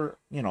if you were,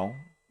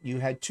 you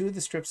had 2 of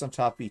the strips on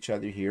top of each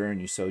other here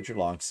and you sewed your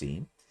long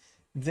seam,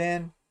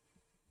 then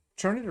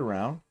turn it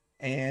around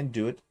and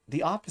do it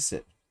the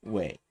opposite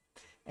way.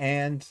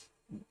 And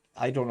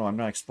I don't know, I'm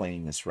not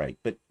explaining this right,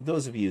 but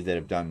those of you that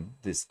have done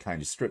this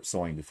kind of strip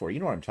sewing before, you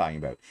know what I'm talking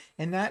about.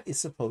 And that is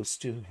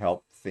supposed to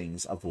help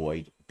things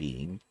avoid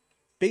being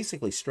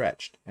basically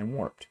stretched and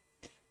warped.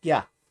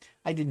 Yeah,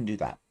 I didn't do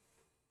that.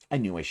 I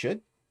knew I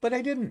should, but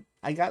I didn't.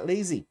 I got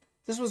lazy.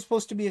 This was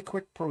supposed to be a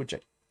quick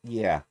project.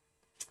 Yeah.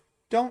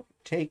 Don't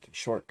take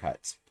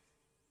shortcuts.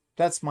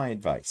 That's my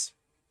advice.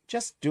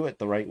 Just do it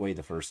the right way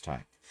the first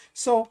time.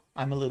 So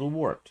I'm a little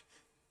warped.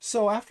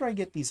 So after I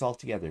get these all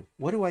together,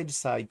 what do I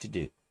decide to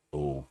do?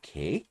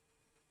 Okay,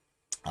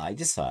 I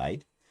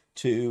decide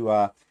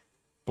to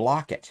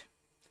block it.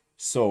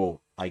 So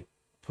I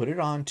put it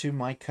onto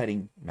my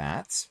cutting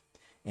mats,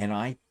 and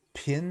I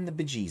pin the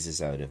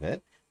bejesus out of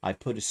it. I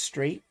put a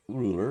straight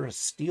ruler, a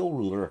steel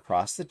ruler,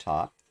 across the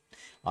top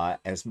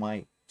as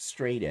my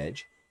straight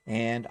edge,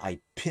 and I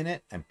pin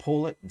it and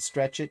pull it and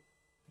stretch it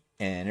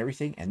and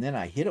everything, and then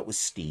I hit it with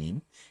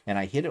steam, and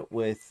I hit it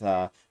with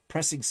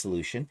pressing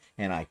solution,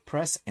 and I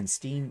press and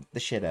steam the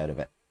shit out of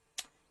it.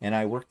 And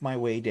I worked my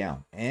way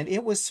down, and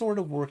it was sort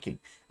of working.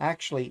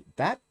 Actually,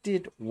 that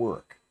did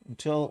work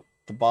until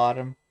the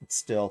bottom. It's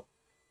still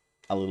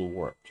a little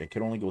warped. It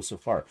could only go so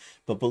far.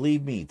 But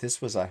believe me,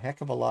 this was a heck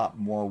of a lot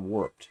more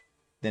warped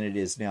than it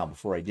is now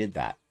before I did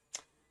that.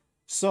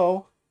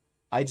 So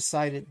I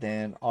decided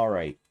then, all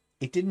right,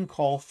 it didn't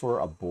call for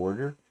a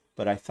border,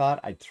 but I thought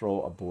I'd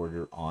throw a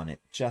border on it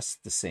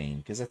just the same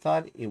because I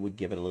thought it would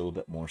give it a little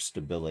bit more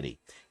stability.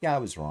 Yeah, I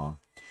was wrong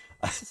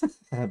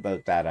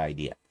about that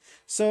idea.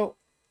 So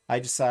I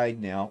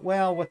decide now,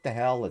 well, what the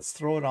hell, let's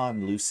throw it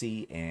on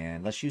Lucy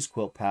and let's use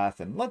Quilt Path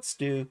and let's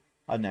do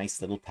a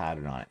nice little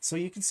pattern on it. So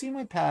you can see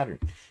my pattern.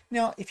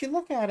 Now, if you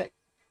look at it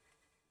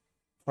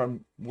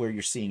from where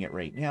you're seeing it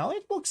right now,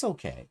 it looks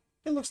okay.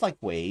 It looks like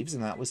waves,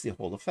 and that was the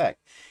whole effect.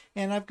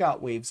 And I've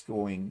got waves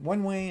going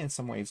one way and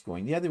some waves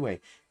going the other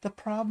way. The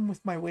problem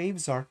with my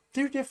waves are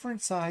they're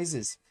different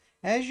sizes.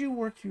 As you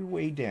work your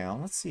way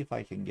down, let's see if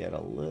I can get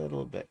a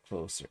little bit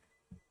closer.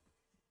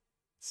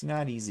 It's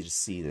not easy to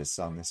see this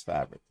on this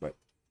fabric, but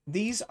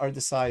these are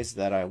the size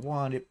that I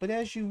wanted. But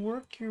as you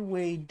work your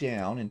way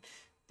down, and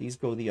these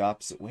go the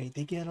opposite way,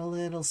 they get a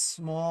little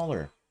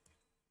smaller.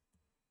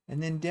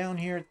 And then down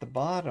here at the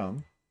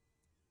bottom,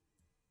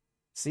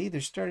 see,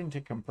 they're starting to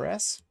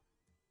compress.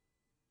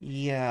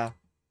 Yeah.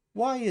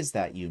 Why is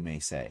that, you may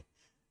say?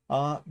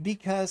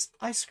 Because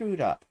I screwed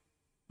up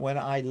when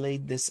I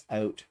laid this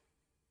out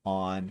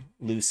on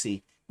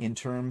Lucy in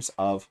terms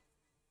of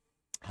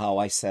how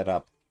I set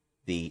up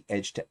the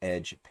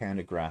edge-to-edge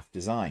pantograph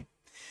design.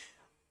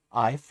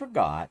 I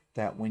forgot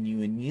that when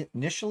you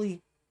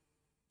initially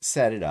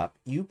set it up,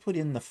 you put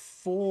in the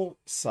full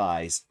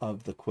size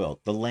of the quilt,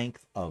 the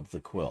length of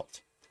the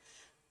quilt.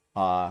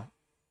 I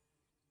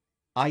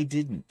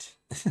didn't.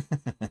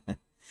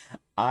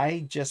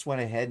 I just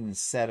went ahead and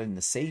set in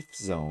the safe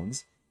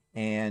zones,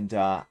 and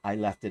I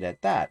left it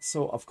at that.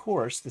 So, of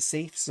course, the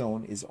safe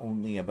zone is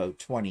only about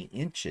 20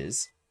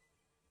 inches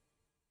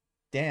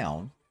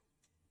down,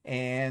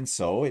 and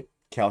so it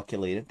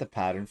calculated the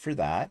pattern for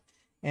that.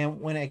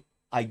 And when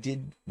I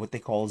did what they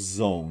call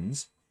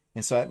zones,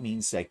 and so that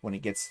means like when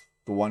it gets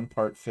the one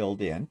part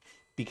filled in,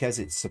 because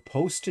it's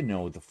supposed to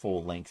know the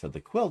full length of the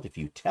quilt, if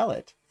you tell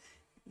it,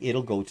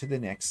 it'll go to the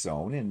next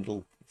zone and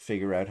it'll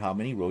figure out how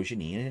many rows you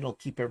need, and it'll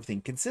keep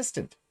everything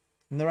consistent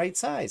in the right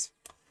size.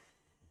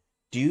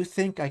 Do you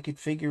think I could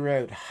figure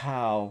out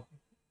how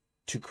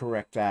to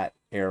correct that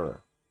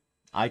error?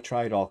 I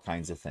tried all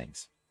kinds of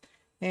things.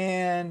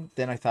 And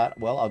then I thought,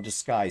 well, I'll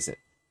disguise it.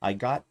 I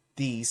got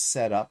these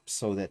set up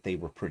so that they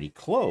were pretty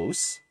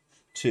close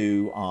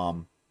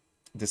to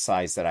the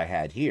size that I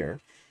had here.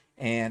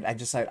 And I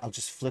decided I'll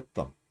just flip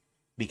them,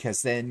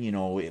 because then, you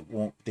know, it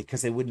won't,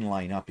 because they wouldn't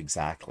line up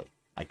exactly.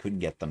 I couldn't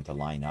get them to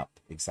line up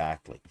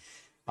exactly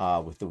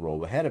with the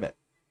row ahead of it.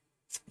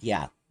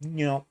 Yeah,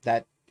 you know,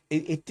 that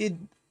it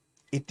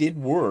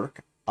did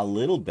work a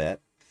little bit.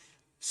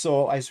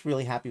 So I was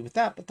really happy with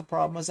that. But the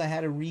problem was I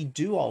had to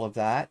redo all of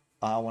that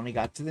when I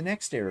got to the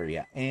next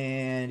area.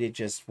 And it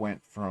just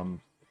went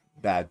from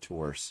bad to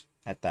worse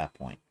at that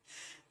point.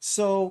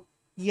 So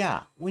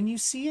yeah, when you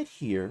see it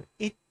here,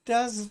 it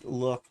doesn't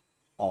look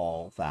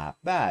all that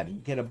bad. You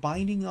get a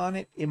binding on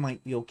it, it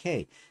might be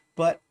okay.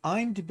 But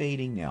I'm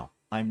debating now.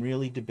 I'm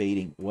really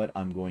debating what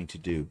I'm going to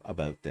do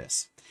about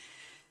this.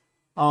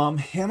 Am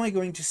I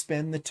going to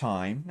spend the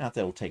time, not that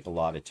it'll take a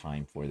lot of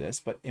time for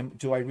this, but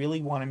do I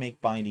really want to make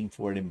binding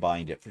for it and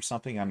bind it for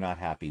something I'm not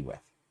happy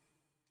with?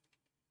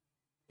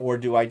 Or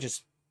do I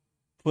just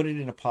put it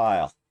in a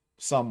pile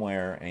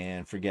somewhere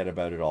and forget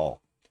about it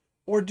all?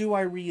 Or do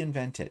I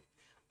reinvent it?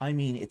 I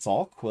mean, it's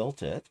all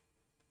quilted.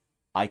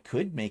 I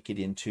could make it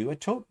into a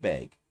tote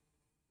bag.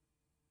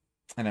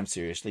 And I'm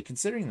seriously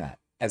considering that.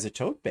 As a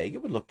tote bag,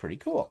 it would look pretty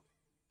cool.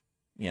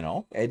 You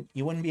know, and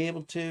you wouldn't be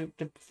able to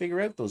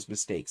figure out those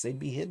mistakes. They'd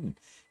be hidden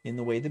in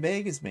the way the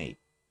bag is made.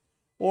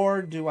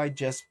 Or do I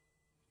just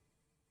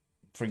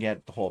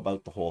forget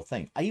about the whole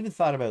thing? I even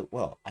thought about,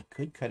 well, I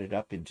could cut it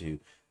up into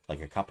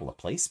like a couple of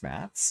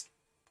placemats,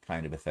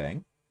 kind of a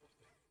thing.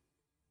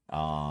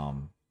 That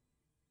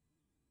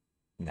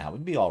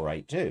would be all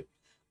right too.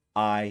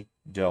 I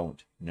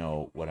don't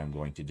know what I'm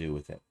going to do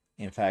with it.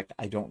 In fact,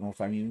 I don't know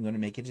if I'm even going to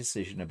make a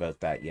decision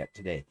about that yet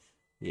today.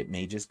 It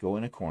may just go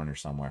in a corner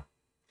somewhere.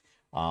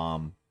 I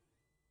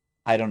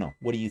don't know.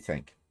 What do you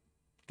think?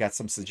 Got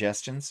some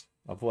suggestions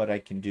of what I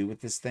can do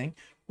with this thing?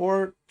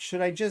 Or should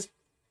I just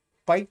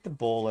bite the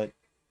bullet,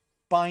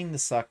 bind the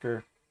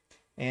sucker,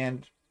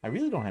 and I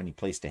really don't have any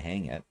place to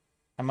hang it.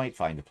 I might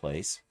find a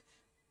place.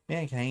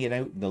 Maybe I can hang it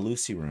out in the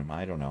Lucy room.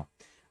 I don't know.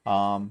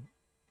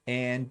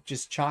 And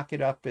just chalk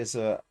it up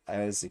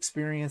as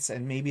experience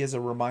and maybe as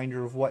a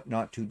reminder of what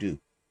not to do.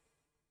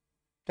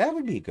 That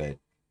would be good.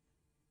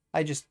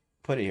 I just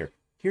put it here.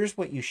 Here's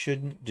what you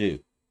shouldn't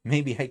do.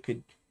 Maybe I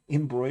could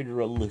embroider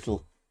a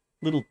little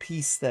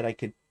piece that I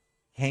could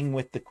hang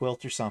with the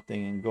quilt or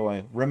something and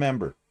go,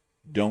 remember,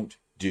 don't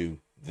do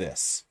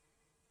this,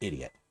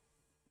 idiot.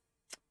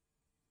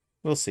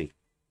 We'll see.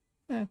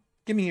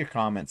 Give me your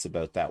comments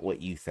about that,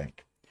 what you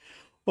think.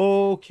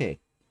 Okay,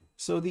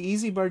 so the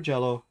easy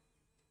Bargello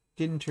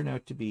didn't turn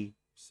out to be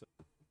so.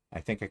 I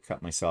think I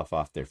cut myself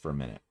off there for a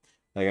minute.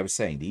 Like I was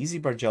saying, the easy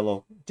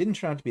Bargello didn't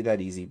turn out to be that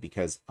easy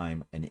because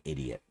I'm an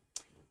idiot.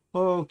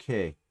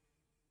 Okay.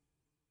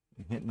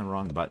 I'm hitting the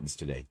wrong buttons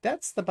today.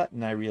 That's the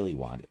button I really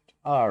wanted.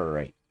 All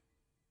right.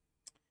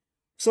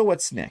 So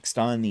what's next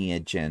on the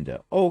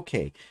agenda?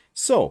 Okay,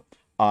 so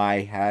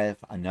I have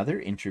another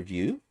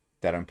interview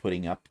that I'm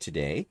putting up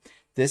today.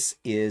 This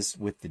is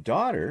with the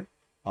daughter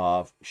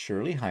of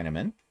Shirley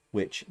Heineman,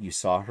 which you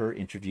saw her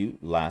interview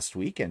last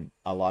week, and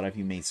a lot of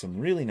you made some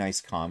really nice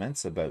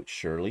comments about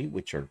Shirley,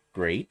 which are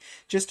great.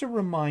 Just a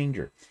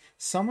reminder,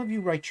 some of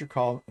you write your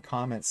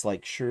comments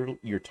like Shirley,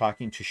 you're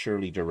talking to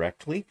Shirley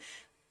directly,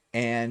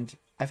 and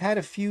I've had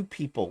a few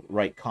people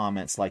write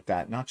comments like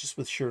that, not just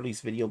with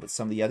Shirley's video, but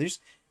some of the others.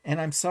 And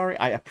I'm sorry,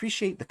 I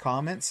appreciate the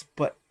comments,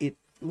 but it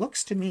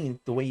looks to me,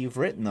 the way you've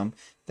written them,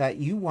 that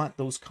you want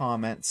those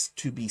comments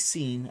to be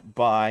seen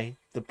by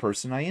the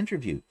person I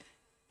interviewed.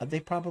 They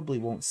probably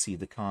won't see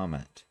the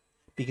comment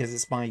because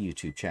it's my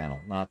YouTube channel,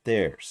 not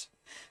theirs.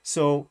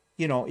 So,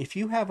 you know, if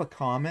you have a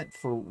comment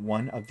for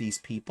one of these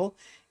people,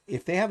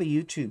 if they have a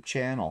YouTube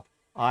channel,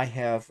 I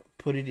have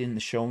put it in the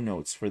show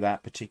notes for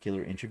that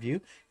particular interview.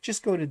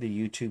 Just go to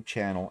the YouTube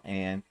channel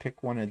and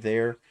pick one of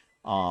their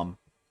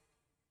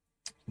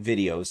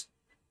videos,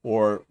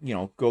 or, you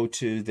know, go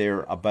to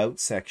their about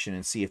section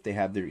and see if they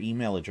have their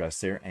email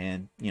address there,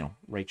 and, you know,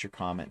 write your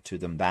comment to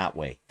them that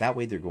way. That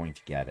way they're going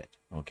to get it.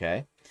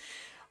 Okay.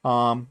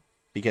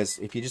 Because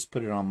if you just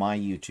put it on my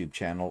YouTube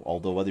channel,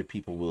 although other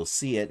people will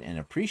see it and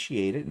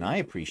appreciate it, and I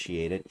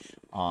appreciate it,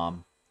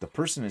 the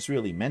person it's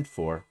really meant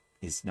for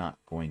is not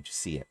going to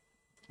see it.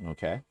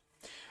 Okay.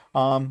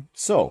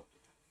 So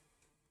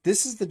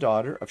this is the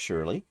daughter of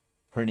Shirley.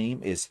 Her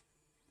name is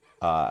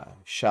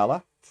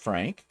Chala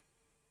Frank,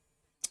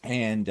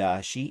 and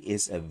she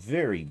is a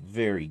very,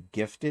 very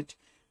gifted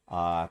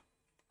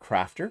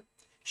crafter.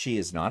 She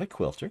is not a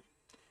quilter.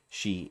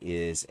 She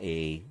is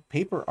a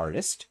paper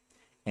artist,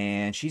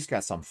 and she's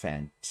got some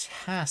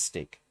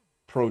fantastic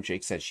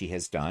projects that she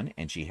has done,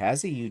 and she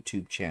has a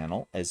YouTube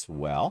channel as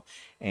well.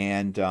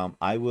 And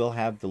I will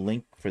have the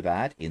link for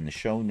that in the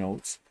show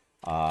notes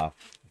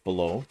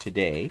below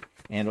today,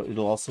 and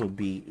it'll also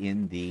be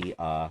in the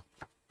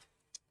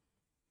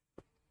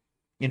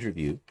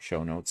interview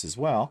show notes as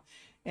well.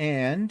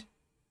 And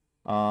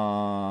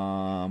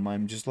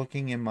I'm just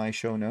looking in my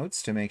show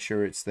notes to make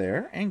sure it's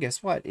there, and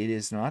guess what, it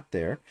is not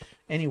there.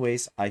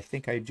 Anyways, I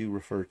think I do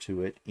refer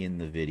to it in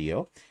the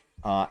video.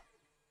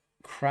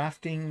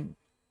 Crafting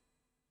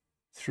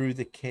Through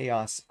the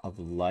Chaos of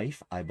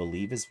Life, I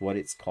believe is what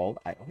it's called.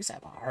 I always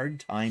have a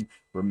hard time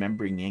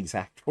remembering the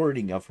exact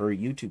wording of her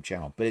YouTube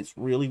channel, but it's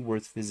really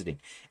worth visiting.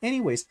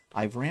 Anyways,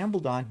 I've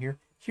rambled on here.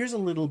 Here's a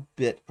little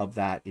bit of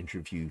that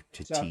interview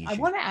to tease you. I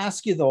want to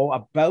ask you, though,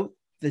 about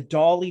the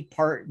Dolly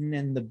Parton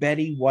and the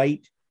Betty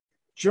White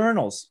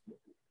journals.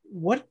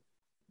 What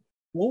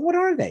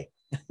are they?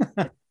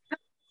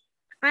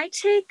 I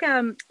take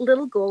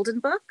little golden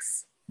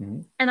books,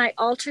 and I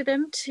alter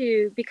them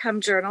to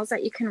become journals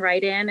that you can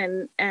write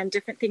in, and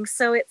different things.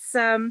 So it's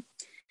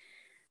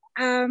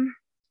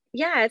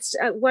it's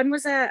one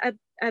was a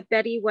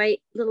Betty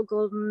White little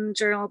golden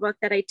journal book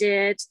that I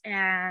did,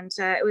 and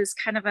it was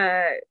kind of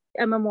a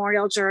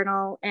memorial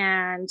journal.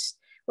 And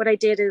what I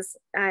did is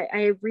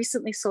I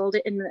recently sold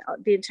it, and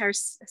the entire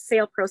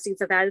sale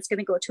proceeds of that is going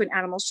to go to an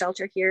animal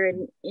shelter here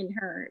in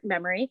her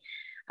memory.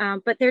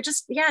 But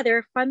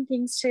they're fun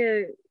things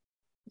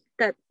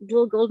that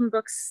little golden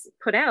books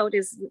put out,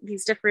 is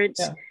these different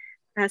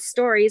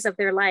stories of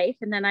their life.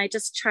 And then I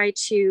just try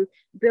to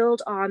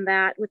build on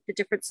that with the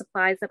different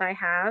supplies that I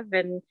have,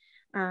 and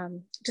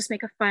just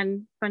make a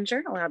fun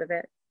journal out of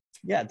it.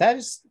 Yeah, that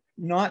is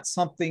not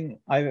something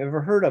I've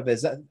ever heard of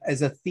as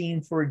a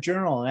theme for a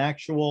journal, an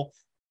actual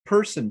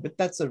person, but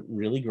that's a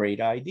really great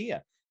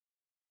idea.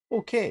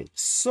 Okay,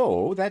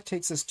 so that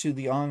takes us to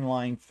the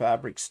online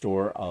fabric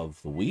store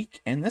of the week,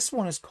 and this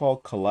one is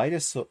called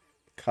Kalidoscope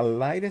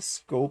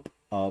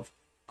of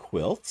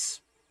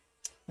Quilts.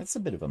 That's a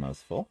bit of a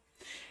mouthful,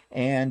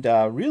 and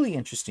really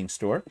interesting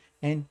store,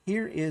 and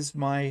here is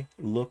my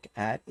look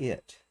at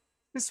it.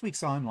 This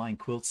week's online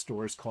quilt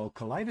store is called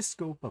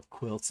Kalidoscope of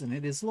Quilts, and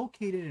it is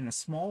located in a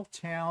small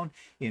town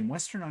in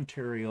Western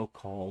Ontario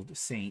called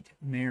St.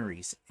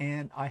 Mary's.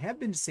 And I have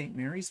been to St.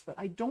 Mary's, but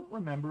I don't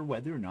remember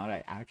whether or not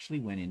I actually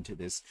went into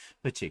this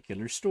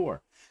particular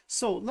store.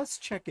 So let's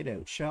check it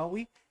out, shall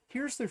we?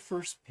 Here's their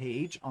first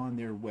page on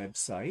their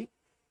website.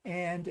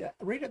 And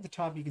right at the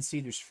top, you can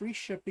see there's free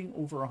shipping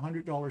over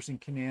 $100 in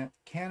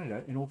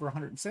Canada and over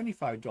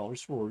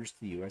 $175 for orders to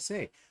the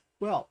USA.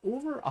 Well,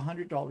 over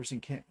 $100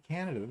 in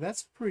Canada,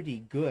 that's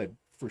pretty good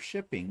for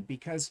shipping,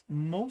 because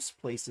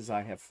most places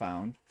I have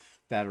found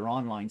that are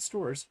online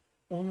stores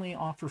only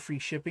offer free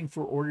shipping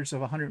for orders of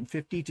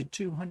 $150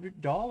 to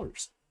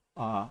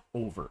 $200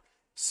 over.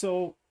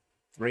 So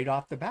right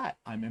off the bat,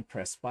 I'm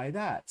impressed by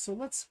that. So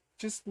let's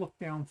just look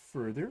down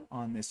further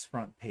on this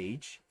front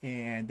page,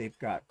 and they've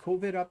got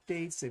COVID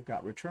updates, they've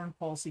got return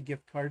policy,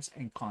 gift cards,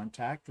 and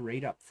contact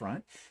right up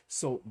front.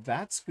 So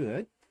that's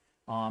good.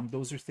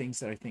 Those are things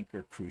that I think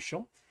are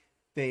crucial.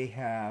 They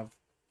have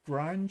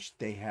grunge,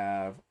 they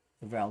have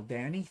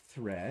Valdani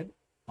thread.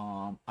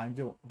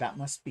 That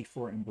must be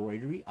for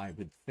embroidery, I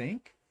would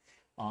think.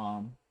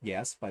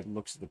 Yes, by the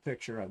looks of the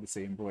picture, I would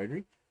say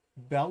embroidery.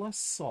 Bella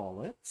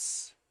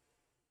Solids.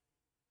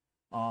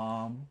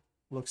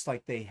 Looks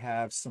like they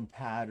have some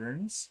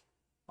patterns.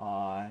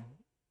 Punch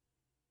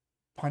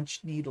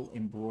needle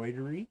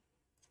embroidery.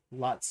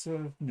 Lots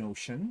of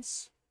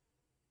notions.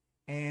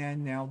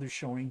 And now they're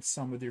showing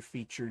some of their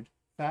featured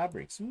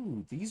fabrics.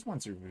 Ooh, these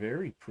ones are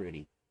very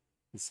pretty.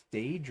 This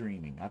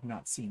daydreaming, I've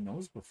not seen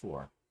those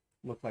before.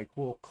 Look like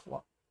whole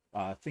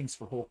things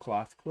for whole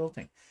cloth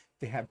quilting.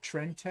 They have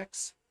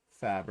Trentex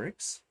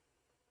fabrics.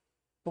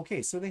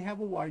 Okay, so they have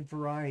a wide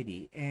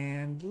variety,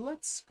 and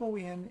let's go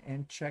in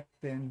and check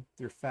then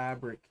their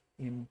fabric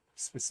in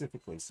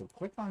specifically. So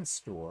click on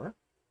store.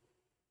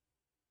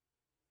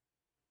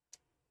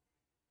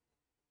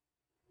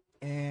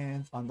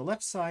 And on the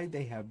left side,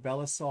 they have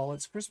Bella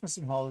Solids, Christmas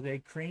and Holiday,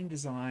 Crane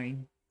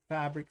Design,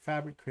 Fabric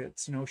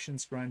Kits,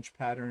 Notions, Grunge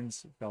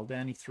Patterns,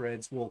 Valdani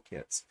Threads, Wool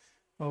Kits.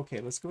 Okay,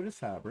 let's go to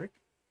Fabric.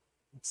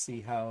 Let's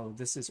see how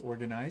this is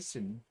organized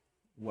and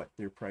what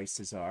their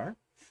prices are.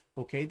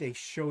 Okay, they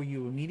show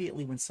you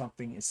immediately when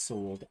something is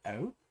sold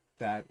out.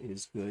 That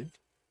is good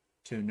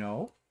to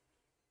know.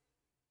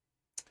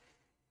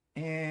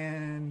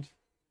 And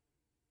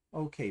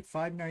okay,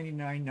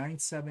 $5.99,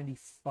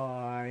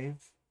 $9.75.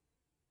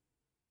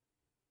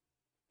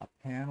 A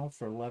panel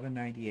for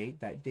 $11.98.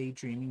 That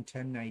Daydreaming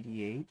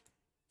 $10.98.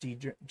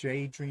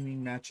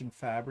 Daydreaming matching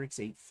fabrics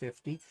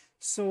 $8.50.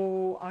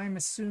 So I'm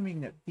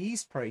assuming that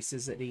these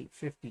prices at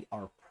 $8.50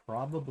 are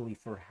probably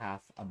for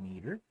half a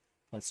meter.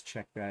 Let's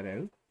check that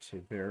out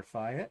to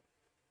verify it.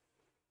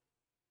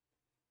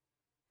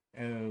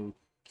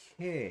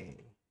 Okay.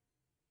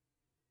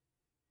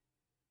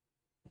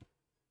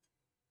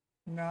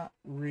 Not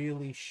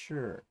really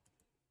sure.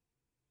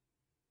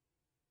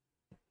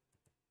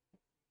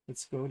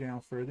 Let's go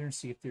down further and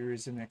see if there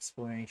is an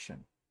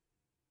explanation.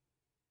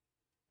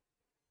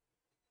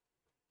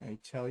 I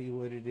tell you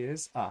what it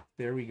is. Ah,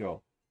 there we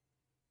go.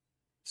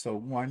 So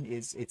one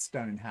is, it's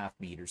done in half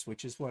meters,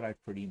 which is what I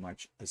pretty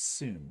much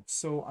assumed.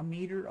 So a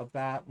meter of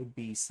that would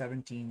be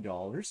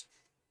 $17.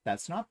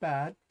 That's not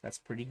bad. That's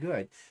pretty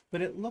good.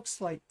 But it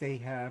looks like they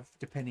have,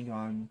 depending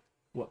on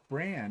what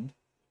brand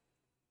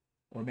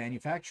or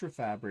manufacturer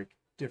fabric,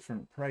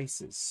 different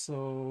prices.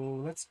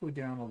 So let's go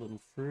down a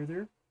little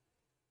further.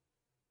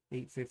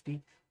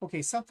 $8.50.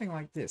 Okay, something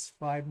like this,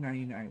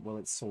 $5.99. Well,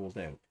 it's sold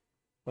out.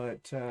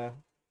 But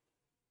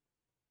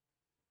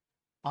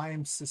I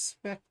am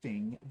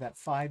suspecting that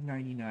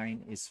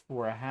 $5.99 is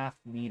for a half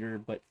meter,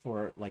 but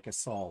for like a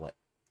solid.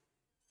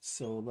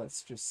 So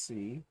let's just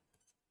see.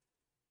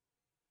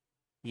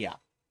 Yeah.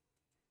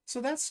 So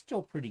that's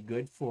still pretty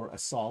good for a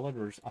solid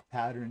or a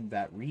pattern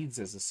that reads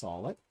as a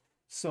solid.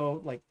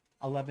 So like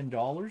 $11,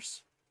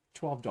 $12.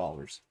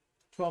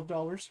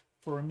 $12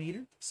 for a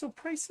meter. So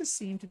prices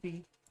seem to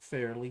be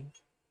fairly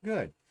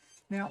good.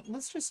 Now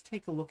let's just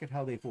take a look at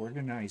how they've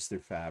organized their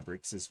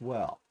fabrics as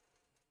well.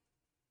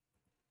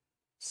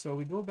 So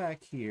we go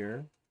back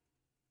here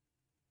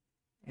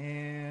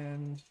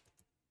and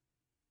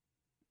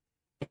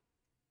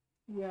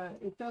yeah,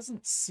 it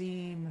doesn't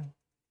seem,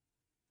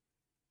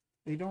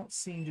 they don't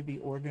seem to be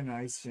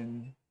organized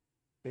in,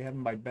 they have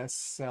them by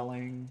best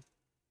selling,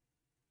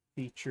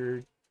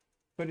 featured,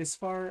 but as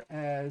far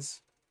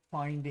as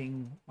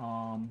finding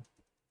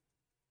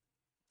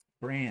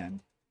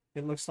brand,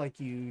 it looks like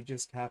you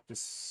just have to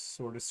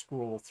sort of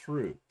scroll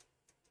through.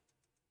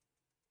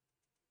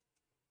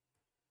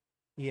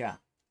 Yeah,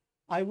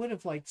 I would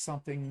have liked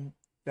something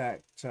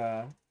that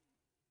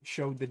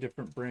showed the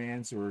different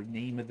brands or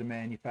name of the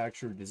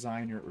manufacturer,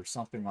 designer, or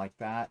something like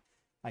that.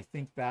 I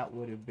think that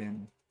would have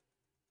been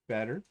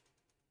better.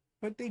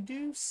 But they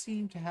do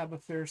seem to have a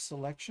fair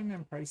selection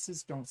and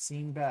prices don't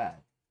seem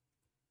bad.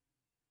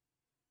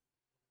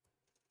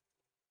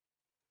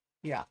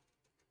 Yeah.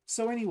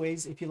 So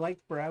anyways, if you like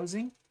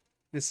browsing,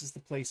 this is the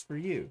place for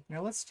you.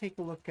 Now let's take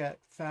a look at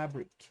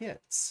fabric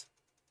kits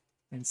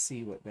and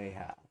see what they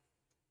have.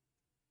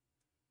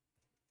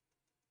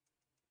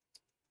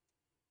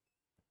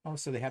 Oh,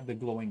 so they have the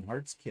Glowing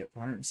Hearts kit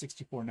for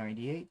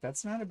 $164.98.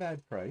 That's not a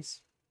bad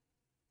price.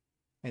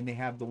 And they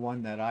have the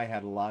one that I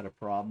had a lot of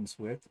problems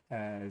with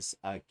as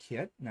a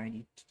kit,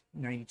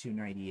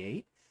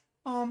 $92.98.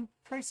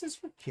 Prices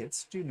for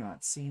kits do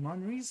not seem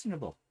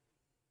unreasonable,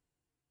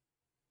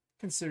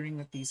 considering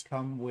that these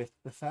come with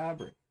the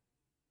fabric.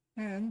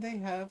 And they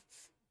have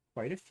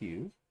quite a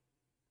few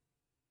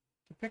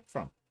to pick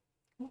from.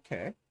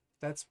 Okay,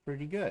 that's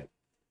pretty good.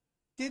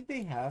 Did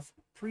they have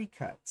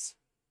pre-cuts?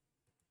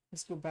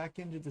 Let's go back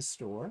into the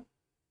store.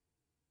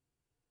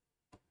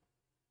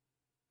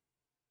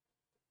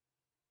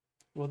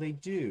 Well, they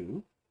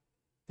do.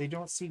 They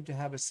don't seem to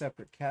have a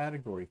separate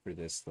category for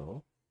this,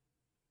 though.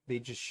 They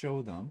just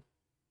show them.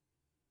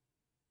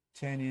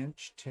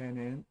 10-inch,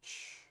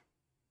 10-inch.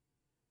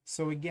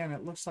 So again,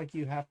 it looks like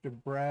you have to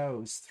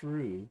browse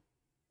through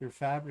your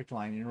fabric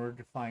line in order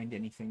to find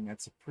anything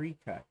that's a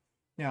pre-cut.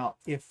 Now,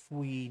 if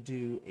we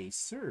do a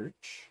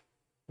search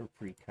for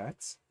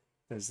pre-cuts,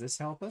 does this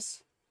help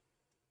us?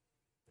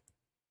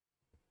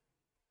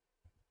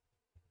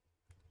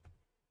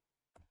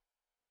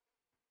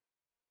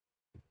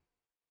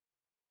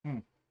 Hmm.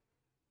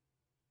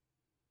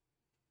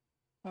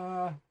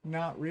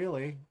 Not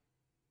really.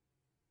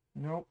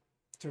 Nope.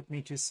 Took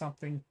me to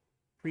something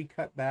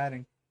pre-cut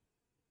batting.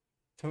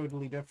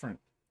 Totally different.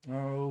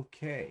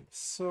 Okay,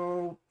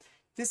 so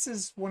this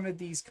is one of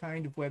these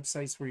kind of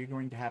websites where you're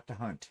going to have to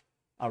hunt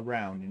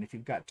around. And if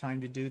you've got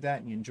time to do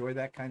that and you enjoy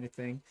that kind of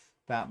thing,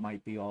 that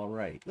might be all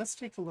right. Let's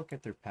take a look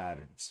at their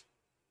patterns.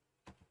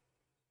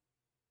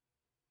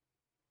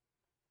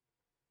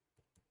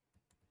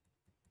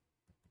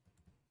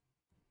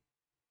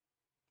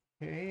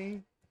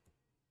 Okay,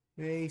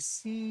 they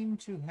seem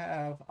to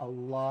have a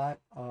lot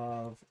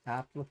of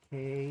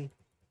applique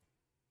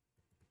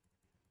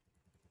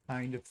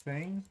kind of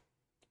thing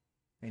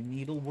and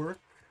needlework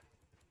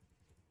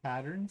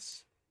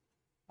patterns.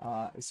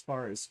 As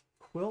far as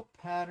quilt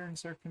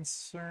patterns are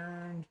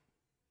concerned,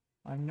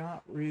 I'm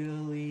not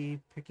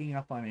really picking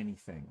up on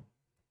anything.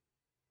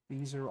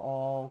 These are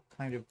all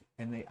kind of,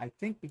 and I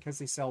think because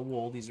they sell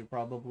wool, these are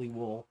probably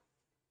wool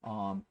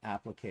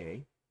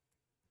applique.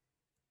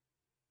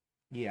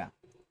 Yeah.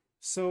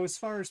 So as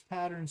far as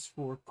patterns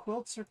for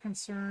quilts are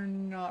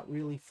concerned, not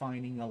really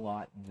finding a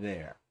lot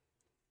there.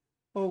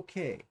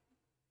 Okay,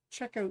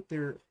 check out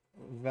their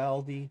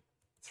Valdi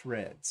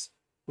threads,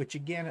 which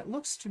again, it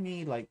looks to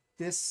me like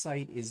this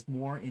site is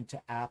more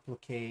into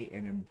applique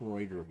and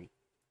embroidery.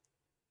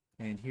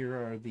 And here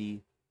are the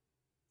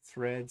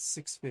threads,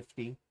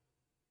 $6.50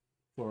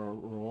 for a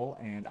roll,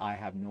 and I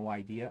have no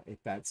idea if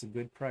that's a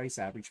good price,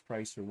 average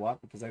price, or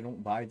what, because I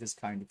don't buy this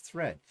kind of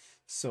thread.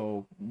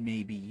 So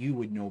maybe you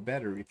would know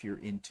better if you're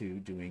into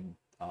doing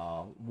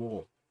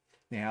wool.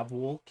 They have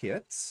wool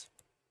kits.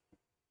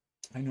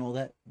 I know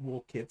that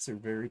wool kits are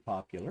very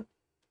popular.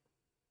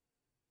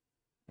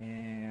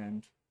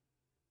 And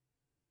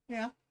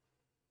yeah,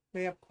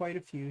 they have quite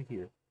a few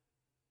here.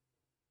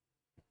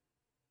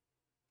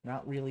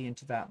 Not really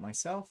into that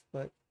myself,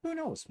 but who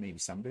knows? Maybe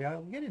someday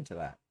I'll get into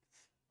that.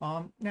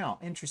 Now,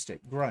 interested,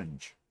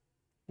 grunge.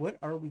 What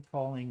are we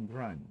calling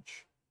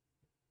grunge?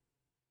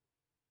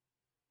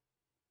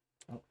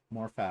 Oh,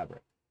 more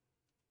fabric.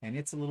 And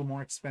it's a little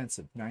more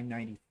expensive,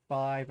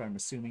 $9.95. I'm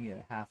assuming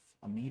at half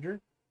a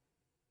meter.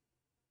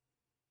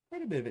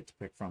 Quite a bit of it to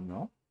pick from,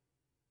 though.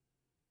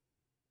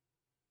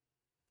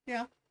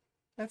 Yeah,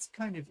 that's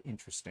kind of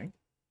interesting.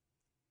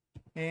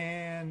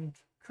 And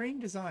crane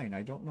design.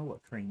 I don't know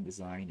what crane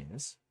design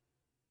is.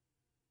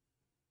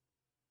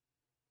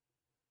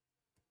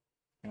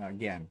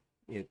 Again,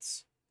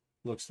 it's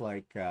looks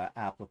like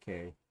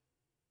applique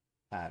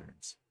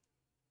patterns.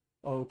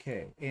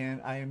 Okay,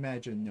 and I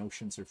imagine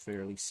notions are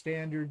fairly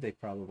standard. They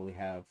probably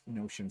have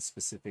notions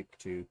specific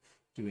to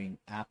doing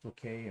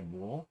applique and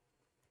wool.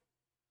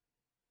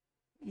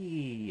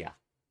 Yeah,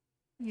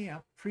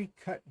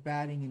 pre-cut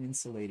batting and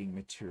insulating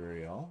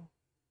material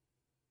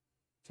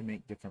to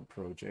make different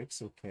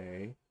projects.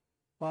 Okay,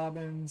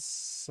 bobbins,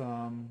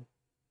 some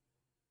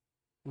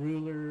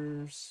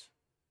rulers,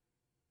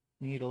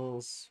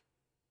 needles.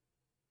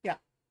 Yeah,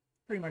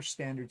 pretty much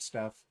standard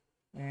stuff,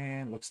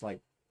 and looks like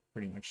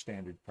pretty much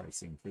standard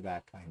pricing for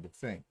that kind of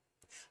thing.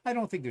 I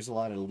don't think there's a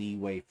lot of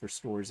leeway for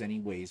stores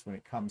anyways when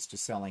it comes to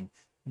selling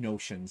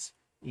notions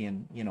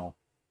in,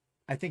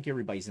 I think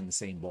everybody's in the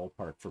same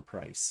ballpark for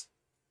price.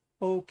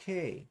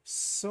 Okay,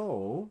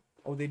 so,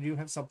 oh, they do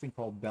have something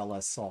called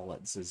Bella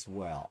Solids as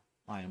well.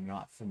 I am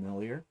not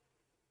familiar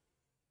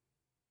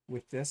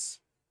with this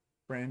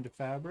brand of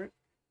fabric.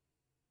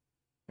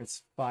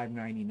 It's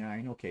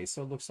 $5.99. Okay,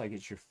 so it looks like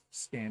it's your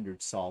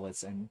standard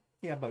solids, and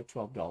yeah, about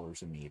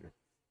 $12 a meter.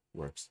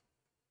 Works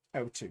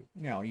out too.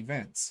 Now,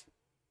 events.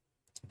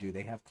 Do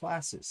they have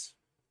classes?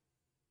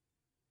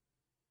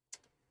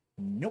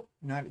 Nope,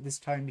 not at this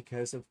time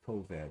because of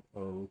COVID.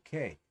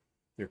 Okay.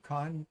 Their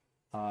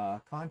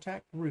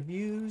contact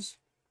reviews.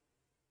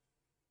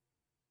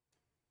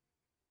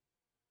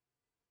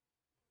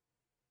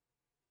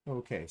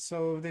 Okay,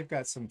 so they've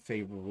got some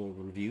favorable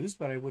reviews,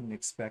 but I wouldn't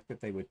expect that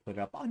they would put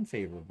up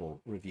unfavorable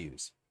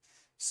reviews.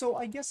 So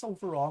I guess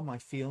overall my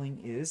feeling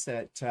is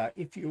that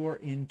if you're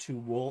into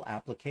wool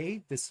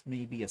applique, this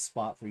may be a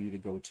spot for you to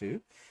go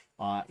to.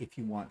 If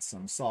you want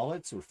some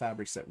solids or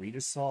fabrics that read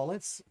as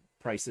solids,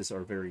 prices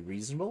are very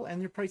reasonable,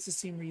 and their prices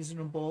seem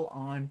reasonable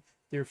on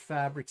their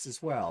fabrics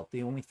as well.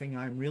 The only thing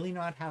I'm really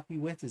not happy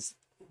with is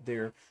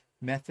their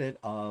method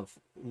of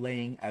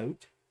laying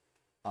out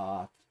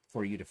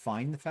for you to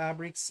find the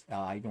fabrics.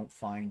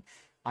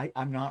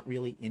 I'm not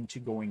really into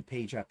going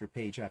page after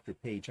page after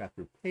page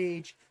after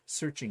page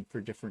searching for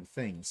different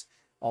things.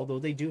 Although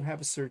they do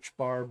have a search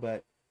bar,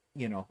 but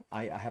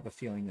I have a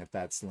feeling that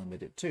that's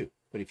limited too.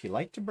 But if you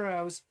like to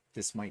browse,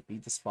 this might be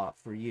the spot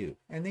for you.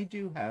 And they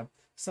do have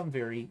some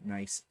very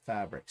nice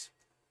fabrics.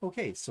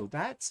 Okay, so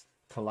that's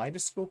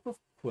Kalidoscope of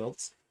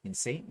Quilts in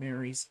St.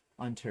 Mary's,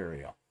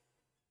 Ontario.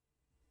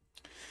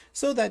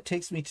 So that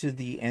takes me to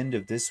the end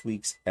of this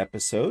week's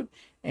episode,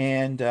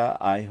 and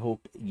I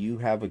hope you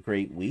have a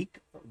great week.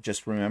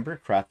 Just remember,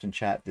 Craft and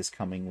Chat this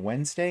coming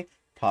Wednesday,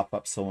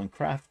 Pop-Up Sew and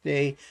Craft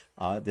Day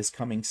this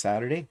coming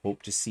Saturday.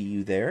 Hope to see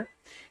you there,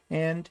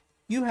 and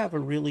you have a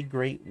really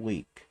great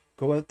week.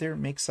 Go out there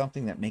and make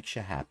something that makes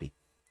you happy.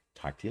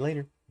 Talk to you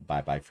later.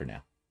 Bye-bye for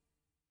now.